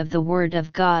part of the Word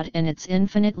of God and its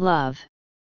infinite love.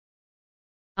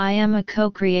 I am a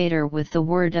co-creator with the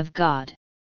Word of God.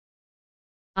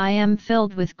 I am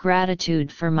filled with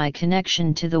gratitude for my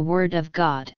connection to the Word of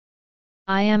God.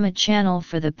 I am a channel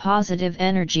for the positive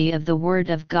energy of the Word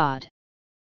of God.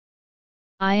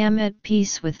 I am at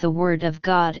peace with the Word of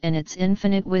God and its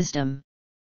infinite wisdom.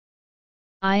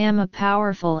 I am a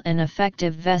powerful and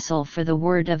effective vessel for the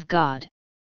Word of God.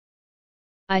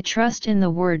 I trust in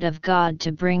the Word of God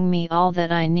to bring me all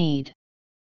that I need.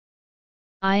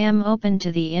 I am open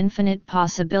to the infinite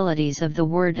possibilities of the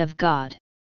Word of God.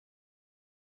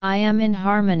 I am in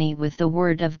harmony with the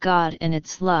Word of God and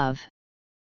its love.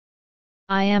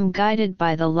 I am guided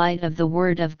by the light of the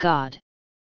Word of God.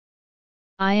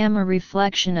 I am a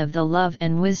reflection of the love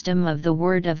and wisdom of the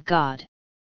Word of God.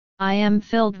 I am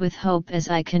filled with hope as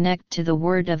I connect to the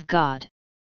Word of God.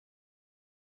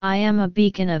 I am a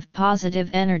beacon of positive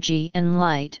energy and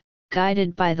light,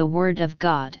 guided by the Word of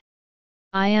God.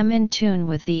 I am in tune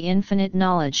with the infinite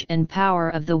knowledge and power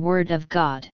of the Word of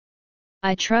God.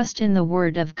 I trust in the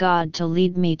Word of God to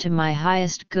lead me to my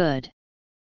highest good.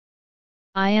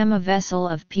 I am a vessel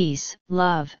of peace,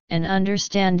 love, and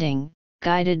understanding,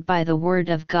 guided by the Word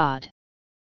of God.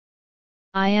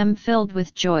 I am filled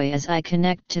with joy as I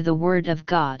connect to the Word of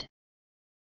God.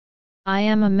 I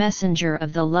am a messenger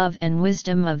of the love and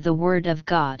wisdom of the Word of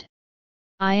God.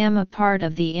 I am a part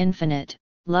of the infinite,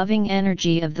 loving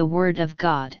energy of the Word of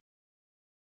God.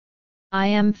 I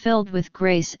am filled with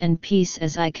grace and peace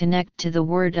as I connect to the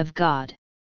Word of God.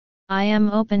 I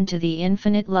am open to the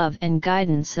infinite love and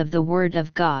guidance of the Word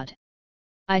of God.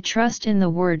 I trust in the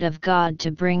Word of God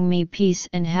to bring me peace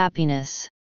and happiness.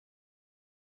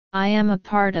 I am a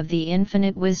part of the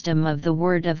infinite wisdom of the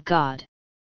Word of God.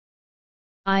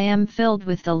 I am filled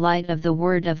with the light of the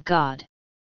Word of God.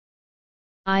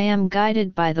 I am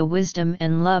guided by the wisdom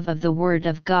and love of the Word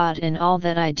of God in all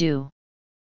that I do.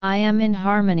 I am in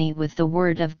harmony with the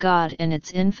Word of God and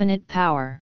its infinite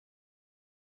power.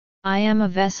 I am a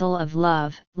vessel of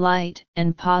love, light,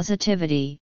 and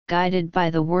positivity, guided by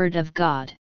the Word of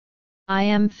God. I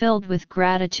am filled with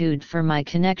gratitude for my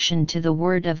connection to the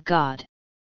Word of God.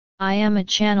 I am a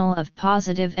channel of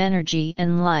positive energy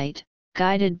and light,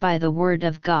 guided by the Word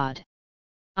of God.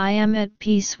 I am at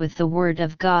peace with the Word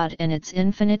of God and its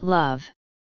infinite love.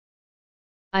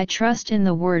 I trust in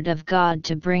the Word of God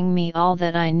to bring me all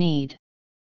that I need.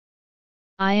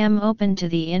 I am open to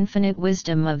the infinite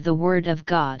wisdom of the Word of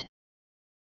God.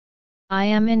 I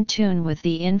am in tune with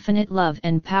the infinite love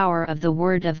and power of the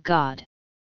Word of God.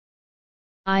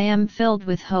 I am filled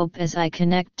with hope as I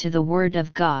connect to the Word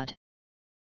of God.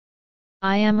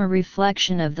 I am a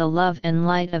reflection of the love and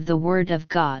light of the Word of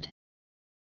God.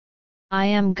 I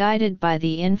am guided by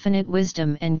the infinite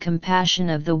wisdom and compassion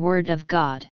of the Word of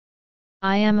God.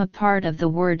 I am a part of the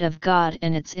Word of God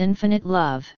and its infinite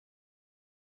love.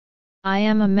 I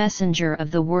am a messenger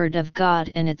of the Word of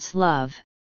God and its love.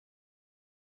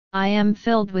 I am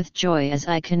filled with joy as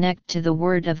I connect to the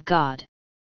Word of God.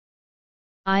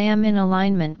 I am in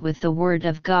alignment with the Word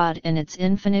of God and its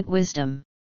infinite wisdom.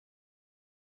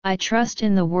 I trust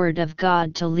in the Word of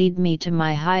God to lead me to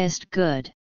my highest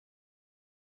good.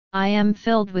 I am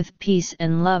filled with peace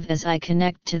and love as I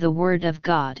connect to the Word of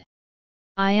God.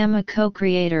 I am a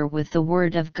co-creator with the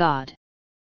Word of God.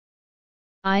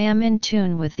 I am in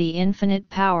tune with the infinite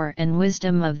power and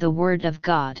wisdom of the Word of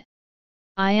God.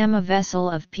 I am a vessel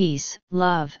of peace,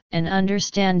 love, and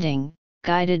understanding,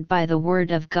 guided by the Word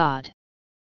of God.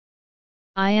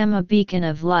 I am a beacon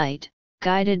of light,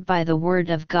 guided by the Word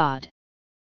of God.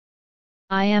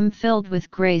 I am filled with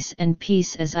grace and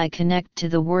peace as I connect to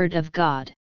the Word of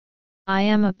God. I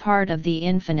am a part of the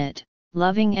infinite,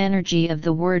 loving energy of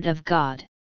the Word of God.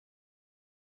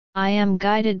 I am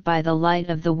guided by the light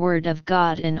of the Word of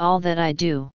God in all that I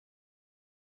do.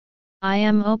 I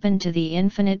am open to the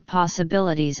infinite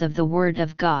possibilities of the Word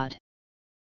of God.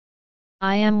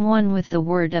 I am one with the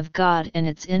Word of God and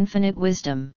its infinite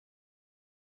wisdom.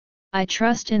 I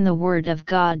trust in the Word of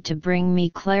God to bring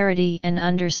me clarity and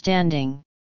understanding.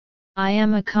 I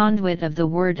am a conduit of the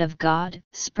Word of God,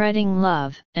 spreading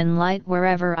love and light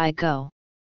wherever I go.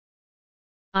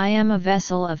 I am a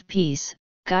vessel of peace,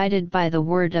 guided by the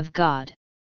Word of God.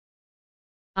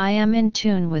 I am in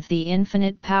tune with the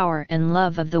infinite power and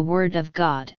love of the Word of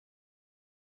God.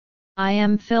 I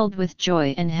am filled with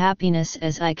joy and happiness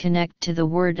as I connect to the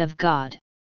Word of God.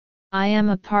 I am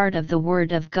a part of the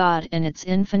Word of God and its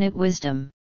infinite wisdom.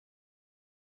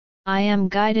 I am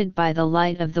guided by the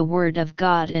light of the Word of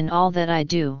God in all that I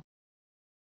do.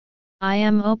 I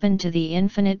am open to the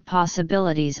infinite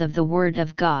possibilities of the Word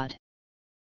of God.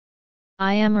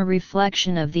 I am a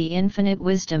reflection of the infinite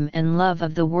wisdom and love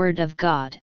of the Word of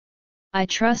God. I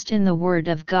trust in the Word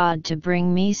of God to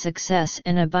bring me success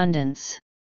and abundance.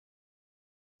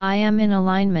 I am in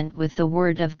alignment with the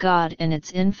Word of God and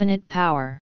its infinite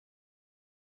power.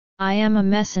 I am a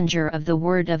messenger of the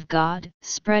Word of God,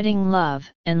 spreading love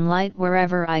and light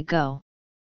wherever I go.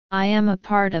 I am a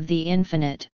part of the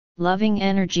infinite, loving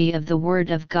energy of the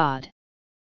Word of God.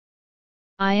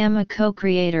 I am a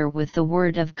co-creator with the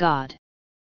Word of God.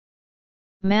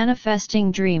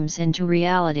 Manifesting dreams into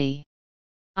reality.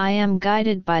 I am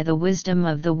guided by the wisdom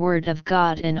of the Word of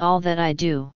God in all that I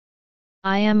do.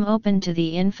 I am open to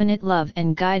the infinite love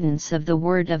and guidance of the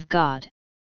Word of God.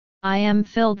 I am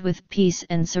filled with peace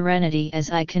and serenity as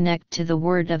I connect to the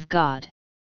Word of God.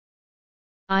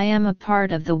 I am a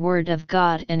part of the Word of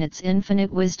God and its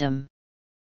infinite wisdom.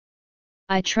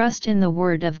 I trust in the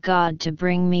Word of God to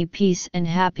bring me peace and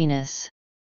happiness.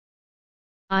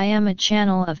 I am a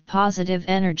channel of positive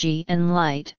energy and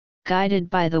light,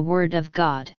 guided by the Word of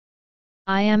God.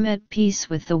 I am at peace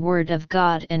with the Word of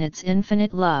God and its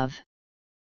infinite love.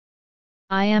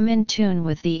 I am in tune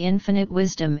with the infinite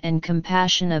wisdom and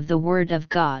compassion of the Word of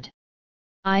God.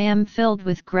 I am filled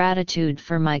with gratitude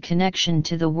for my connection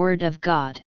to the Word of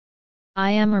God.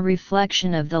 I am a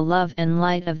reflection of the love and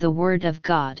light of the Word of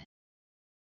God.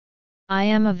 I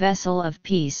am a vessel of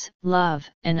peace, love,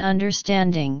 and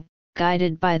understanding,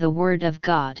 guided by the Word of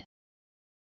God.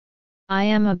 I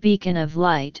am a beacon of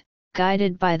light,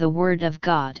 guided by the Word of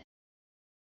God.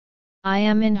 I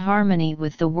am in harmony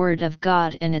with the Word of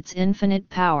God and its infinite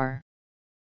power.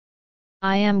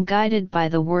 I am guided by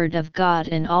the Word of God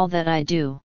in all that I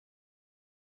do.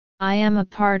 I am a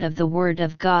part of the Word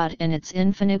of God and its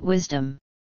infinite wisdom.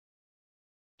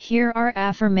 Here are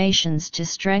affirmations to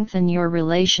strengthen your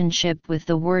relationship with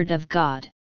the Word of God.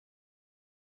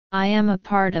 I am a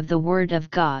part of the Word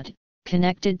of God,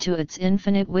 connected to its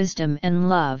infinite wisdom and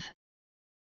love.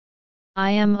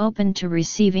 I am open to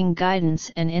receiving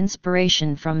guidance and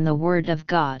inspiration from the Word of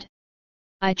God.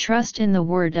 I trust in the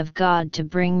Word of God to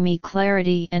bring me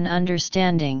clarity and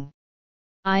understanding.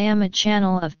 I am a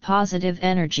channel of positive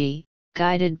energy,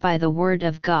 guided by the Word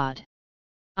of God.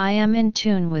 I am in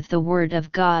tune with the Word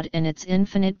of God and its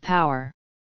infinite power.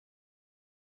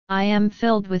 I am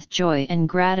filled with joy and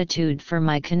gratitude for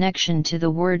my connection to the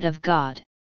Word of God.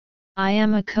 I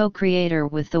am a co-creator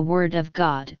with the Word of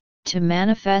God, to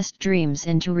manifest dreams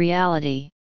into reality.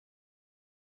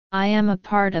 I am a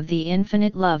part of the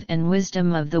infinite love and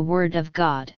wisdom of the Word of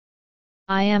God.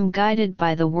 I am guided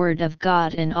by the Word of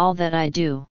God in all that I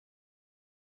do.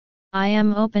 I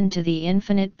am open to the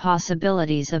infinite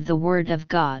possibilities of the Word of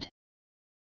God.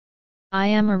 I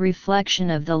am a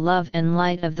reflection of the love and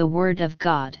light of the Word of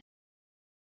God.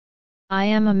 I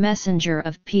am a messenger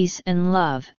of peace and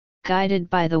love, guided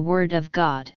by the Word of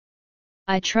God.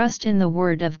 I trust in the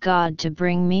Word of God to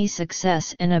bring me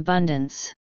success and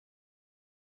abundance.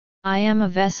 I am a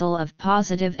vessel of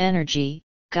positive energy,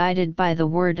 guided by the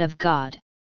Word of God.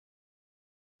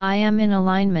 I am in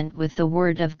alignment with the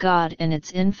Word of God and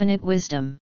its infinite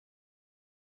wisdom.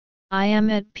 I am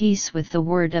at peace with the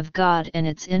Word of God and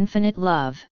its infinite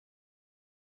love.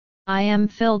 I am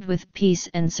filled with peace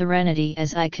and serenity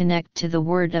as I connect to the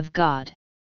Word of God.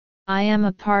 I am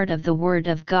a part of the Word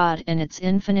of God and its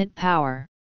infinite power.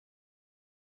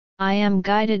 I am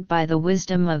guided by the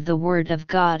wisdom of the Word of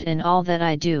God in all that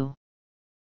I do.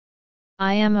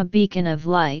 I am a beacon of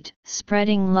light,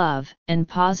 spreading love and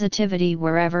positivity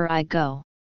wherever I go.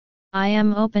 I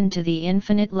am open to the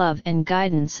infinite love and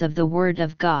guidance of the Word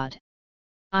of God.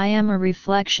 I am a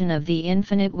reflection of the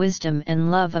infinite wisdom and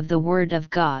love of the Word of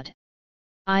God.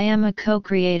 I am a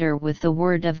co-creator with the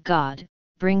Word of God,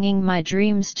 bringing my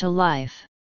dreams to life.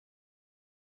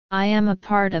 I am a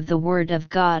part of the Word of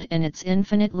God and its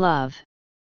infinite love.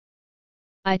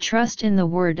 I trust in the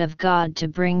Word of God to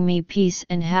bring me peace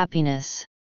and happiness.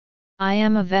 I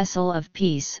am a vessel of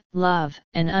peace, love,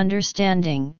 and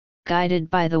understanding, guided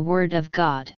by the Word of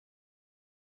God.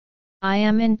 I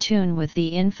am in tune with the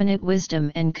infinite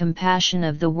wisdom and compassion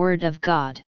of the Word of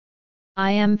God. I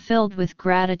am filled with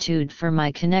gratitude for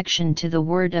my connection to the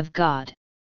Word of God.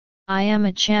 I am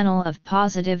a channel of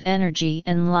positive energy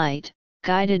and light,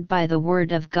 guided by the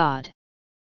Word of God.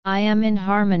 I am in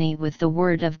harmony with the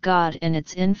Word of God and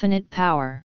its infinite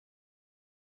power.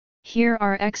 Here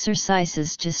are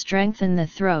exercises to strengthen the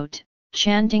throat,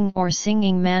 chanting or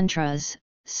singing mantras,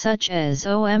 such as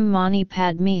Om Mani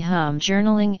Padme Hum,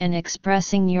 journaling and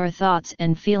expressing your thoughts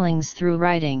and feelings through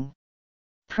writing.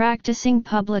 Practicing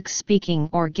public speaking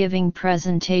or giving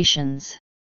presentations.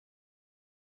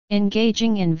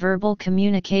 Engaging in verbal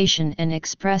communication and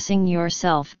expressing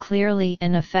yourself clearly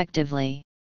and effectively.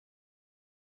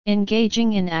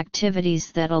 Engaging in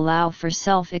activities that allow for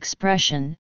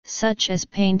self-expression, such as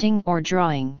painting or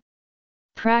drawing.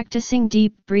 Practicing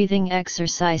deep breathing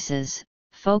exercises,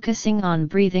 focusing on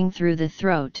breathing through the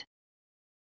throat.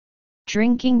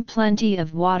 Drinking plenty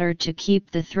of water to keep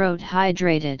the throat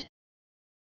hydrated.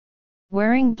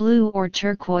 Wearing blue or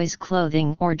turquoise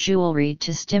clothing or jewelry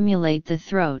to stimulate the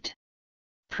throat.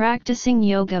 Practicing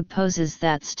yoga poses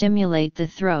that stimulate the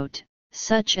throat,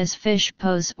 such as fish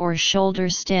pose or shoulder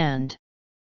stand.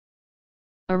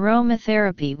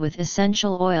 Aromatherapy with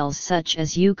essential oils such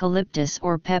as eucalyptus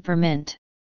or peppermint.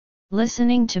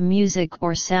 Listening to music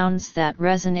or sounds that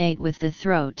resonate with the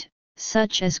throat,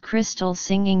 such as crystal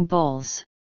singing bowls.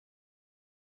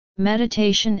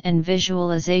 Meditation and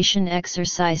visualization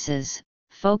exercises,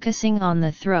 focusing on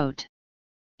the throat.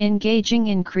 Engaging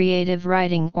in creative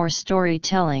writing or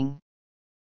storytelling.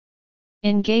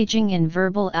 Engaging in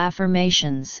verbal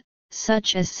affirmations,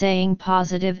 such as saying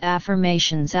positive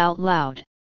affirmations out loud.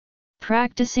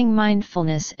 Practicing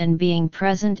mindfulness and being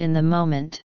present in the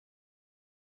moment.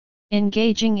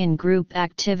 Engaging in group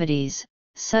activities,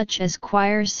 such as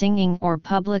choir singing or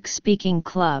public speaking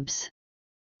clubs.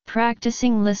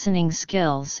 Practicing listening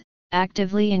skills,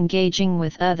 actively engaging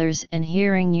with others and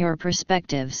hearing your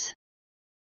perspectives.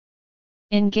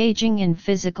 Engaging in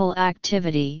physical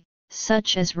activity,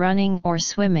 such as running or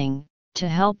swimming, to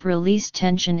help release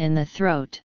tension in the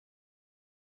throat.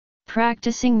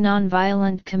 Practicing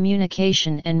nonviolent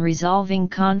communication and resolving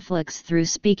conflicts through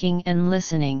speaking and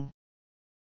listening.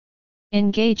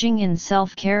 Engaging in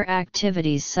self-care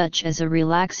activities such as a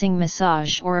relaxing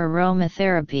massage or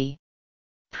aromatherapy.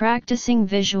 Practicing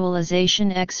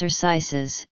visualization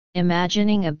exercises,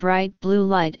 imagining a bright blue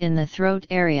light in the throat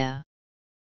area.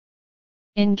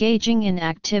 Engaging in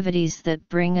activities that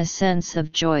bring a sense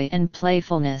of joy and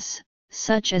playfulness,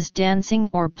 such as dancing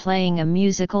or playing a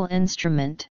musical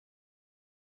instrument.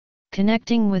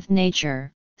 Connecting with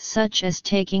nature, such as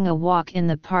taking a walk in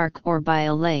the park or by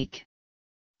a lake.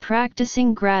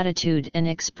 Practicing gratitude and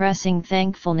expressing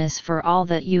thankfulness for all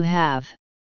that you have.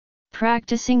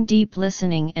 Practicing deep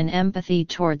listening and empathy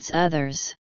towards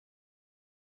others.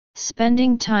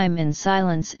 Spending time in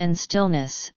silence and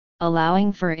stillness,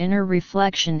 allowing for inner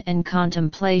reflection and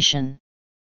contemplation.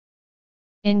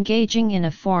 Engaging in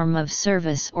a form of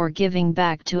service or giving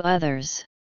back to others.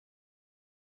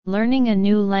 Learning a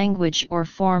new language or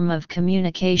form of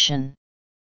communication.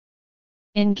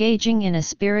 Engaging in a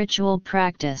spiritual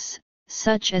practice,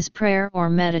 such as prayer or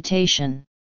meditation.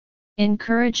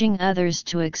 Encouraging others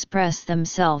to express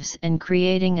themselves and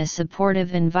creating a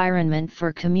supportive environment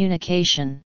for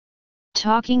communication.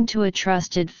 Talking to a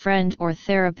trusted friend or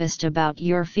therapist about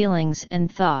your feelings and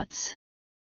thoughts.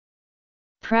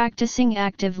 Practicing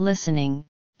active listening,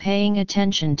 paying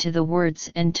attention to the words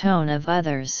and tone of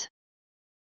others.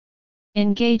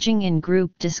 Engaging in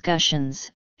group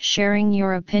discussions, sharing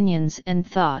your opinions and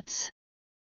thoughts.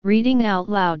 Reading out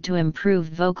loud to improve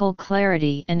vocal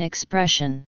clarity and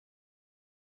expression.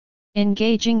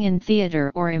 Engaging in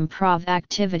theater or improv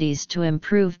activities to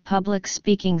improve public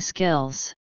speaking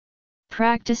skills.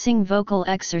 Practicing vocal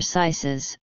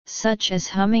exercises, such as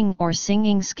humming or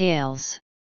singing scales.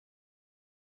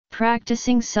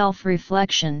 Practicing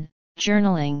self-reflection,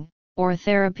 journaling, or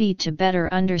therapy to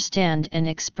better understand and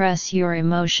express your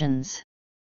emotions.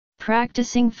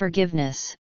 Practicing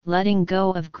forgiveness, letting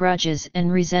go of grudges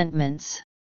and resentments.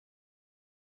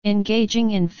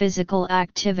 Engaging in physical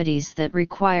activities that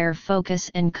require focus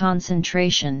and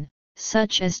concentration,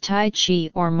 such as Tai Chi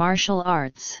or martial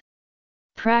arts.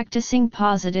 Practicing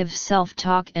positive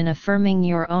self-talk and affirming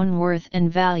your own worth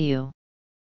and value.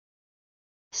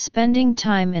 Spending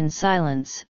time in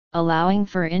silence, allowing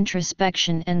for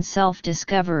introspection and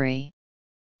self-discovery.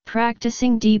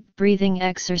 Practicing deep breathing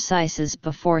exercises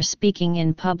before speaking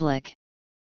in public.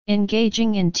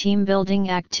 Engaging in team-building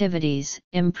activities,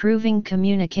 improving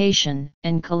communication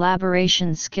and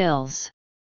collaboration skills.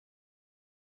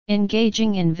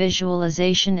 Engaging in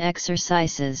visualization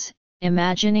exercises,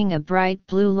 imagining a bright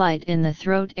blue light in the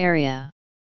throat area.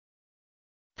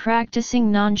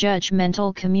 Practicing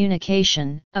non-judgmental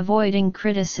communication, avoiding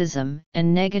criticism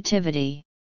and negativity.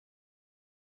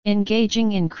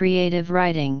 Engaging in creative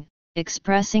writing,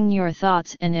 expressing your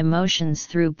thoughts and emotions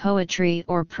through poetry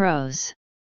or prose.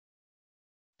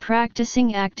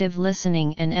 Practicing active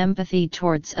listening and empathy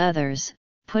towards others,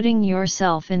 putting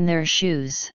yourself in their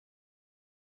shoes.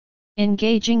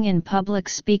 Engaging in public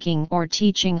speaking or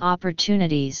teaching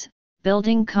opportunities,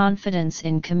 building confidence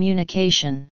in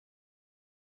communication.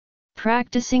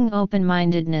 Practicing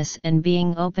open-mindedness and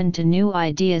being open to new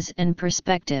ideas and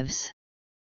perspectives.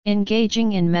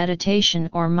 Engaging in meditation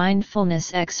or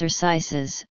mindfulness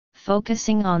exercises,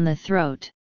 focusing on the throat.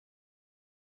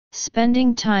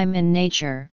 Spending time in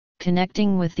nature,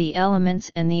 connecting with the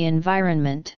elements and the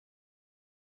environment.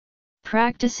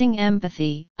 Practicing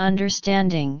empathy,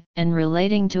 understanding, and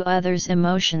relating to others'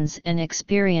 emotions and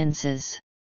experiences.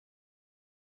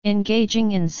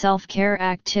 Engaging in self-care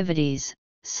activities,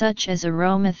 such as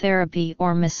aromatherapy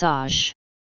or massage.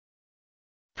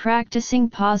 Practicing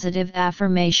positive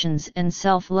affirmations and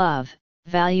self-love,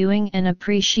 valuing and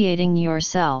appreciating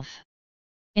yourself.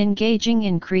 Engaging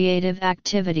in creative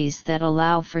activities that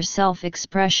allow for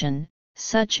self-expression,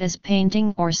 such as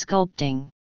painting or sculpting.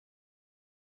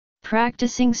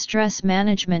 Practicing stress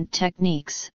management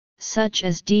techniques, such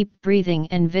as deep breathing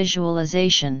and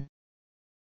visualization.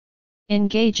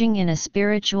 Engaging in a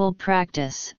spiritual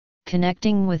practice,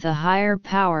 connecting with a higher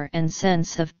power and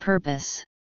sense of purpose.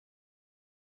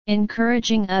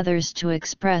 Encouraging others to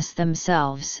express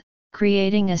themselves,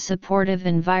 creating a supportive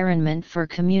environment for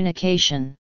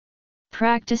communication.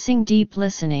 Practicing deep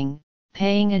listening,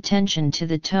 paying attention to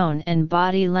the tone and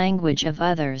body language of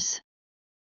others.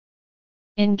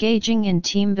 Engaging in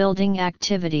team-building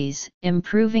activities,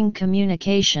 improving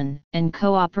communication and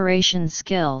cooperation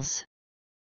skills.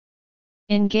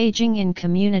 Engaging in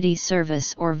community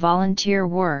service or volunteer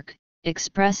work,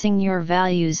 expressing your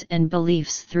values and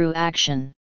beliefs through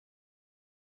action.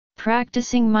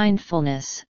 Practicing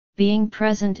mindfulness, being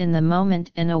present in the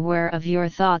moment and aware of your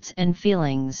thoughts and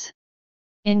feelings.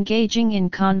 Engaging in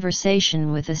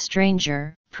conversation with a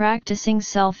stranger, practicing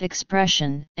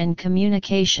self-expression and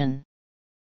communication.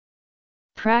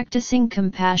 Practicing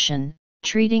compassion,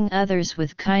 treating others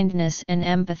with kindness and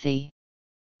empathy.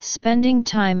 Spending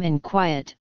time in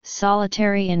quiet,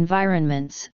 solitary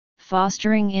environments,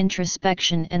 fostering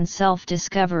introspection and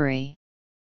self-discovery.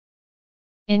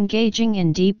 Engaging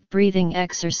in deep breathing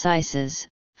exercises,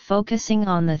 focusing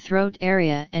on the throat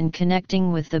area and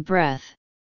connecting with the breath.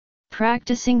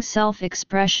 Practicing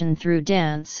self-expression through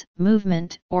dance,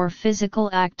 movement, or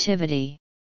physical activity.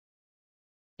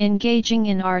 Engaging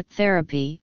in art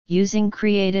therapy, using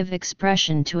creative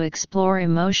expression to explore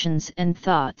emotions and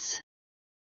thoughts.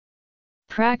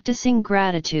 Practicing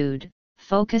gratitude,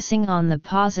 focusing on the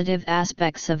positive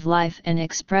aspects of life and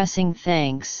expressing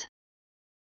thanks.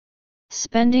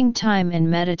 Spending time in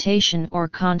meditation or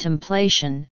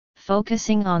contemplation,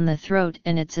 focusing on the throat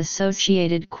and its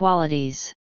associated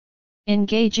qualities.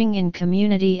 Engaging in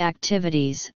community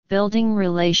activities, building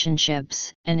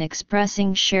relationships, and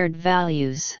expressing shared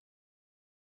values.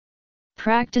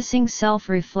 Practicing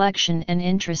self-reflection and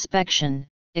introspection,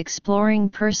 exploring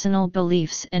personal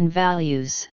beliefs and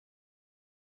values.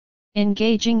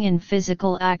 Engaging in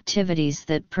physical activities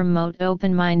that promote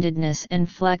open-mindedness and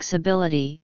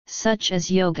flexibility, such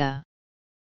as yoga.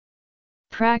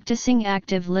 Practicing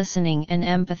active listening and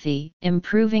empathy,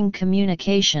 improving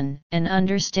communication and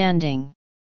understanding.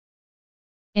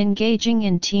 Engaging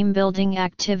in team-building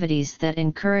activities that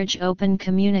encourage open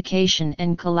communication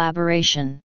and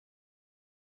collaboration.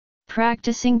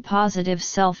 Practicing positive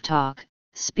self-talk,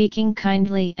 speaking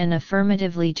kindly and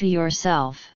affirmatively to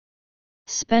yourself.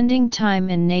 Spending time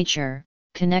in nature,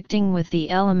 connecting with the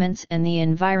elements and the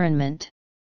environment.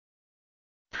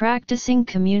 Practicing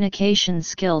communication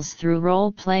skills through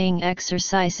role-playing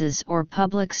exercises or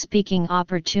public speaking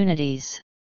opportunities.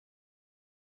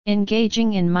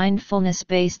 Engaging in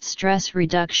mindfulness-based stress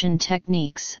reduction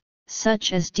techniques,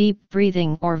 such as deep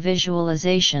breathing or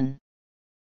visualization.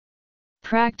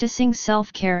 Practicing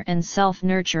self-care and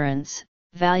self-nurturance,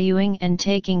 valuing and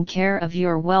taking care of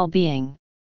your well-being.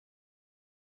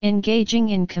 Engaging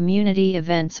in community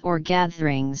events or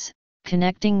gatherings,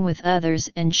 connecting with others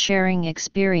and sharing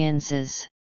experiences.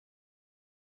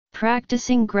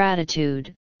 Practicing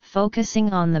gratitude,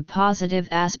 focusing on the positive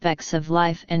aspects of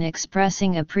life and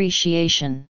expressing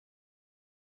appreciation.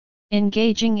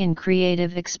 Engaging in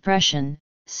creative expression,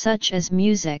 such as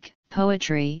music,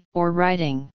 poetry, or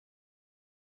writing.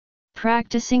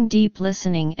 Practicing deep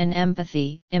listening and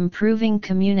empathy, improving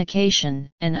communication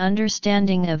and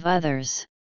understanding of others.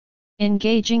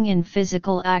 Engaging in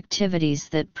physical activities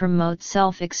that promote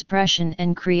self-expression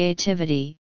and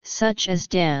creativity, such as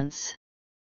dance.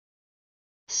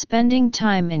 Spending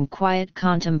time in quiet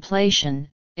contemplation,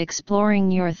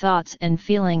 exploring your thoughts and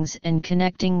feelings and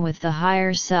connecting with the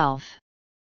higher self.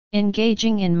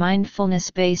 Engaging in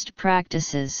mindfulness-based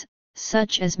practices,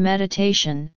 such as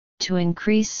meditation, to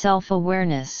increase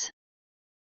self-awareness.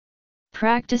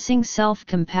 Practicing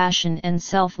self-compassion and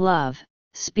self-love,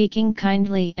 speaking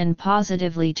kindly and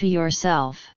positively to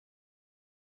yourself.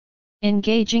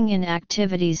 Engaging in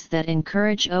activities that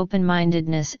encourage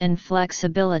open-mindedness and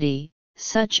flexibility,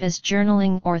 such as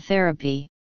journaling or therapy.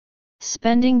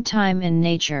 Spending time in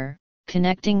nature,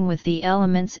 connecting with the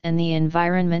elements and the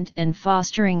environment and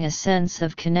fostering a sense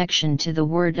of connection to the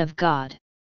Word of God.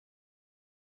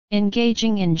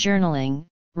 Engaging in journaling,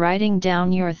 writing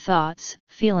down your thoughts,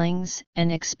 feelings, and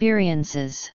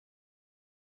experiences.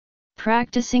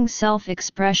 Practicing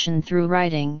self-expression through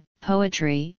writing,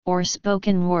 poetry, or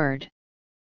spoken word.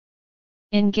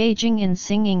 Engaging in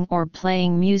singing or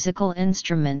playing musical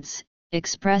instruments,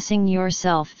 expressing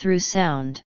yourself through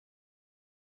sound.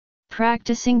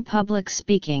 Practicing public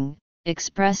speaking,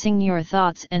 expressing your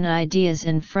thoughts and ideas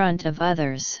in front of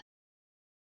others.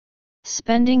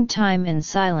 Spending time in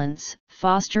silence,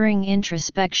 fostering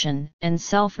introspection and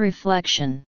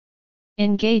self-reflection.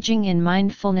 Engaging in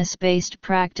mindfulness-based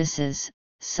practices,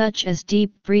 such as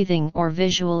deep breathing or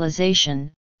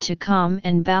visualization, to calm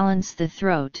and balance the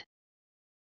throat.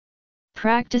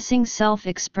 Practicing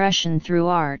self-expression through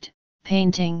art,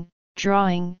 painting,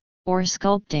 drawing, or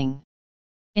sculpting.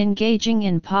 Engaging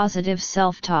in positive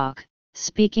self-talk,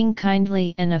 speaking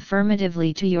kindly and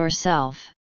affirmatively to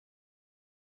yourself.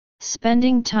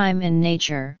 Spending time in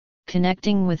nature,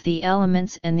 connecting with the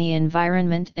elements and the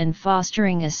environment and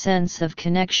fostering a sense of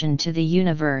connection to the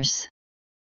universe.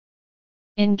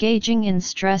 Engaging in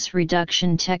stress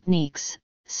reduction techniques,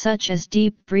 such as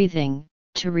deep breathing,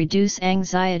 to reduce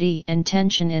anxiety and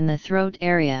tension in the throat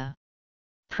area.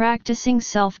 Practicing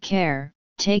self-care,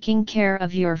 taking care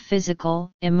of your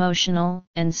physical, emotional,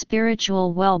 and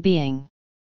spiritual well-being.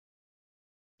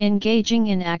 Engaging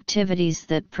in activities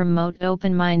that promote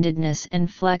open-mindedness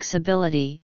and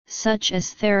flexibility, such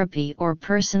as therapy or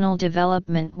personal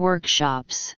development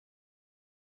workshops.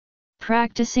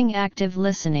 Practicing active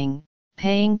listening,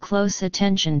 paying close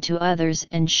attention to others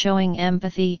and showing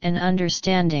empathy and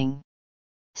understanding.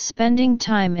 Spending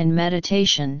time in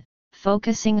meditation,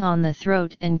 focusing on the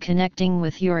throat and connecting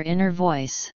with your inner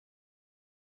voice.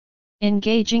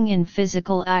 Engaging in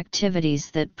physical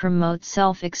activities that promote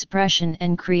self-expression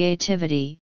and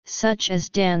creativity, such as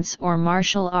dance or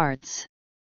martial arts.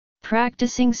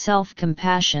 Practicing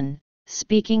self-compassion,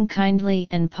 speaking kindly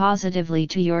and positively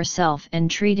to yourself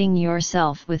and treating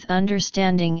yourself with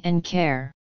understanding and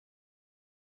care.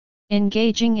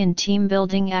 Engaging in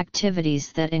team-building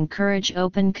activities that encourage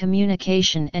open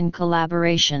communication and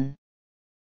collaboration.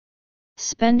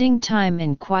 Spending time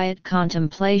in quiet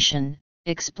contemplation,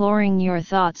 exploring your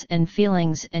thoughts and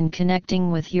feelings and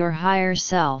connecting with your higher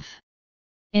self.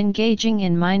 Engaging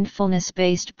in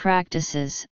mindfulness-based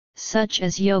practices, such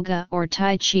as yoga or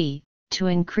tai chi, to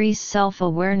increase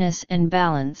self-awareness and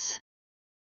balance.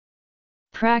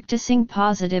 Practicing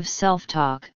positive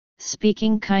self-talk,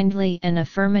 speaking kindly and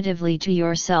affirmatively to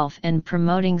yourself and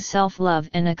promoting self-love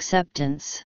and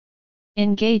acceptance.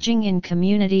 Engaging in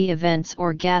community events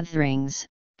or gatherings,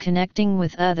 connecting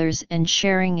with others and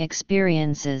sharing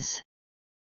experiences.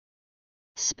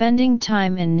 Spending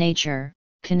time in nature,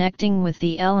 connecting with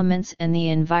the elements and the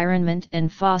environment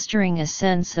and fostering a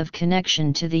sense of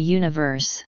connection to the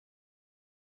universe.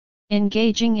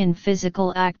 Engaging in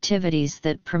physical activities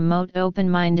that promote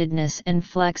open-mindedness and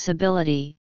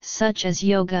flexibility, such as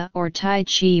yoga or tai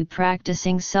chi.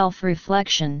 Practicing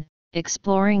self-reflection,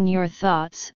 exploring your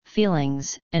thoughts,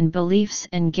 feelings, and beliefs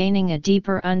and gaining a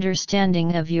deeper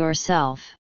understanding of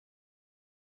yourself.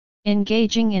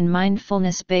 Engaging in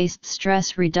mindfulness-based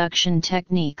stress reduction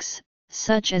techniques,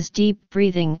 such as deep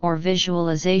breathing or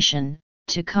visualization,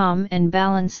 to calm and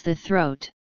balance the throat.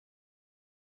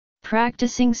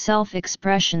 Practicing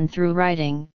self-expression through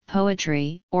writing,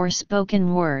 poetry, or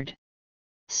spoken word.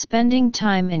 Spending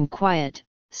time in quiet,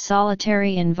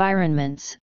 solitary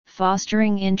environments,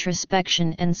 fostering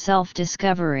introspection and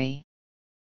self-discovery.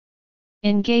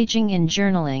 Engaging in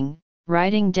journaling,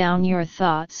 writing down your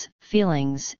thoughts,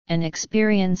 feelings, and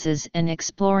experiences and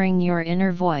exploring your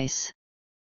inner voice.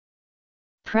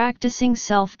 Practicing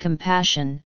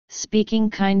self-compassion, speaking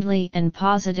kindly and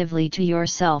positively to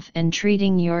yourself and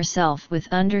treating yourself with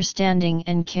understanding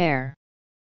and care.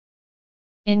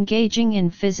 Engaging in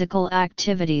physical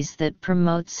activities that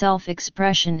promote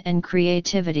self-expression and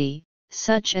creativity,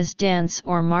 such as dance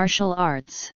or martial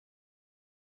arts.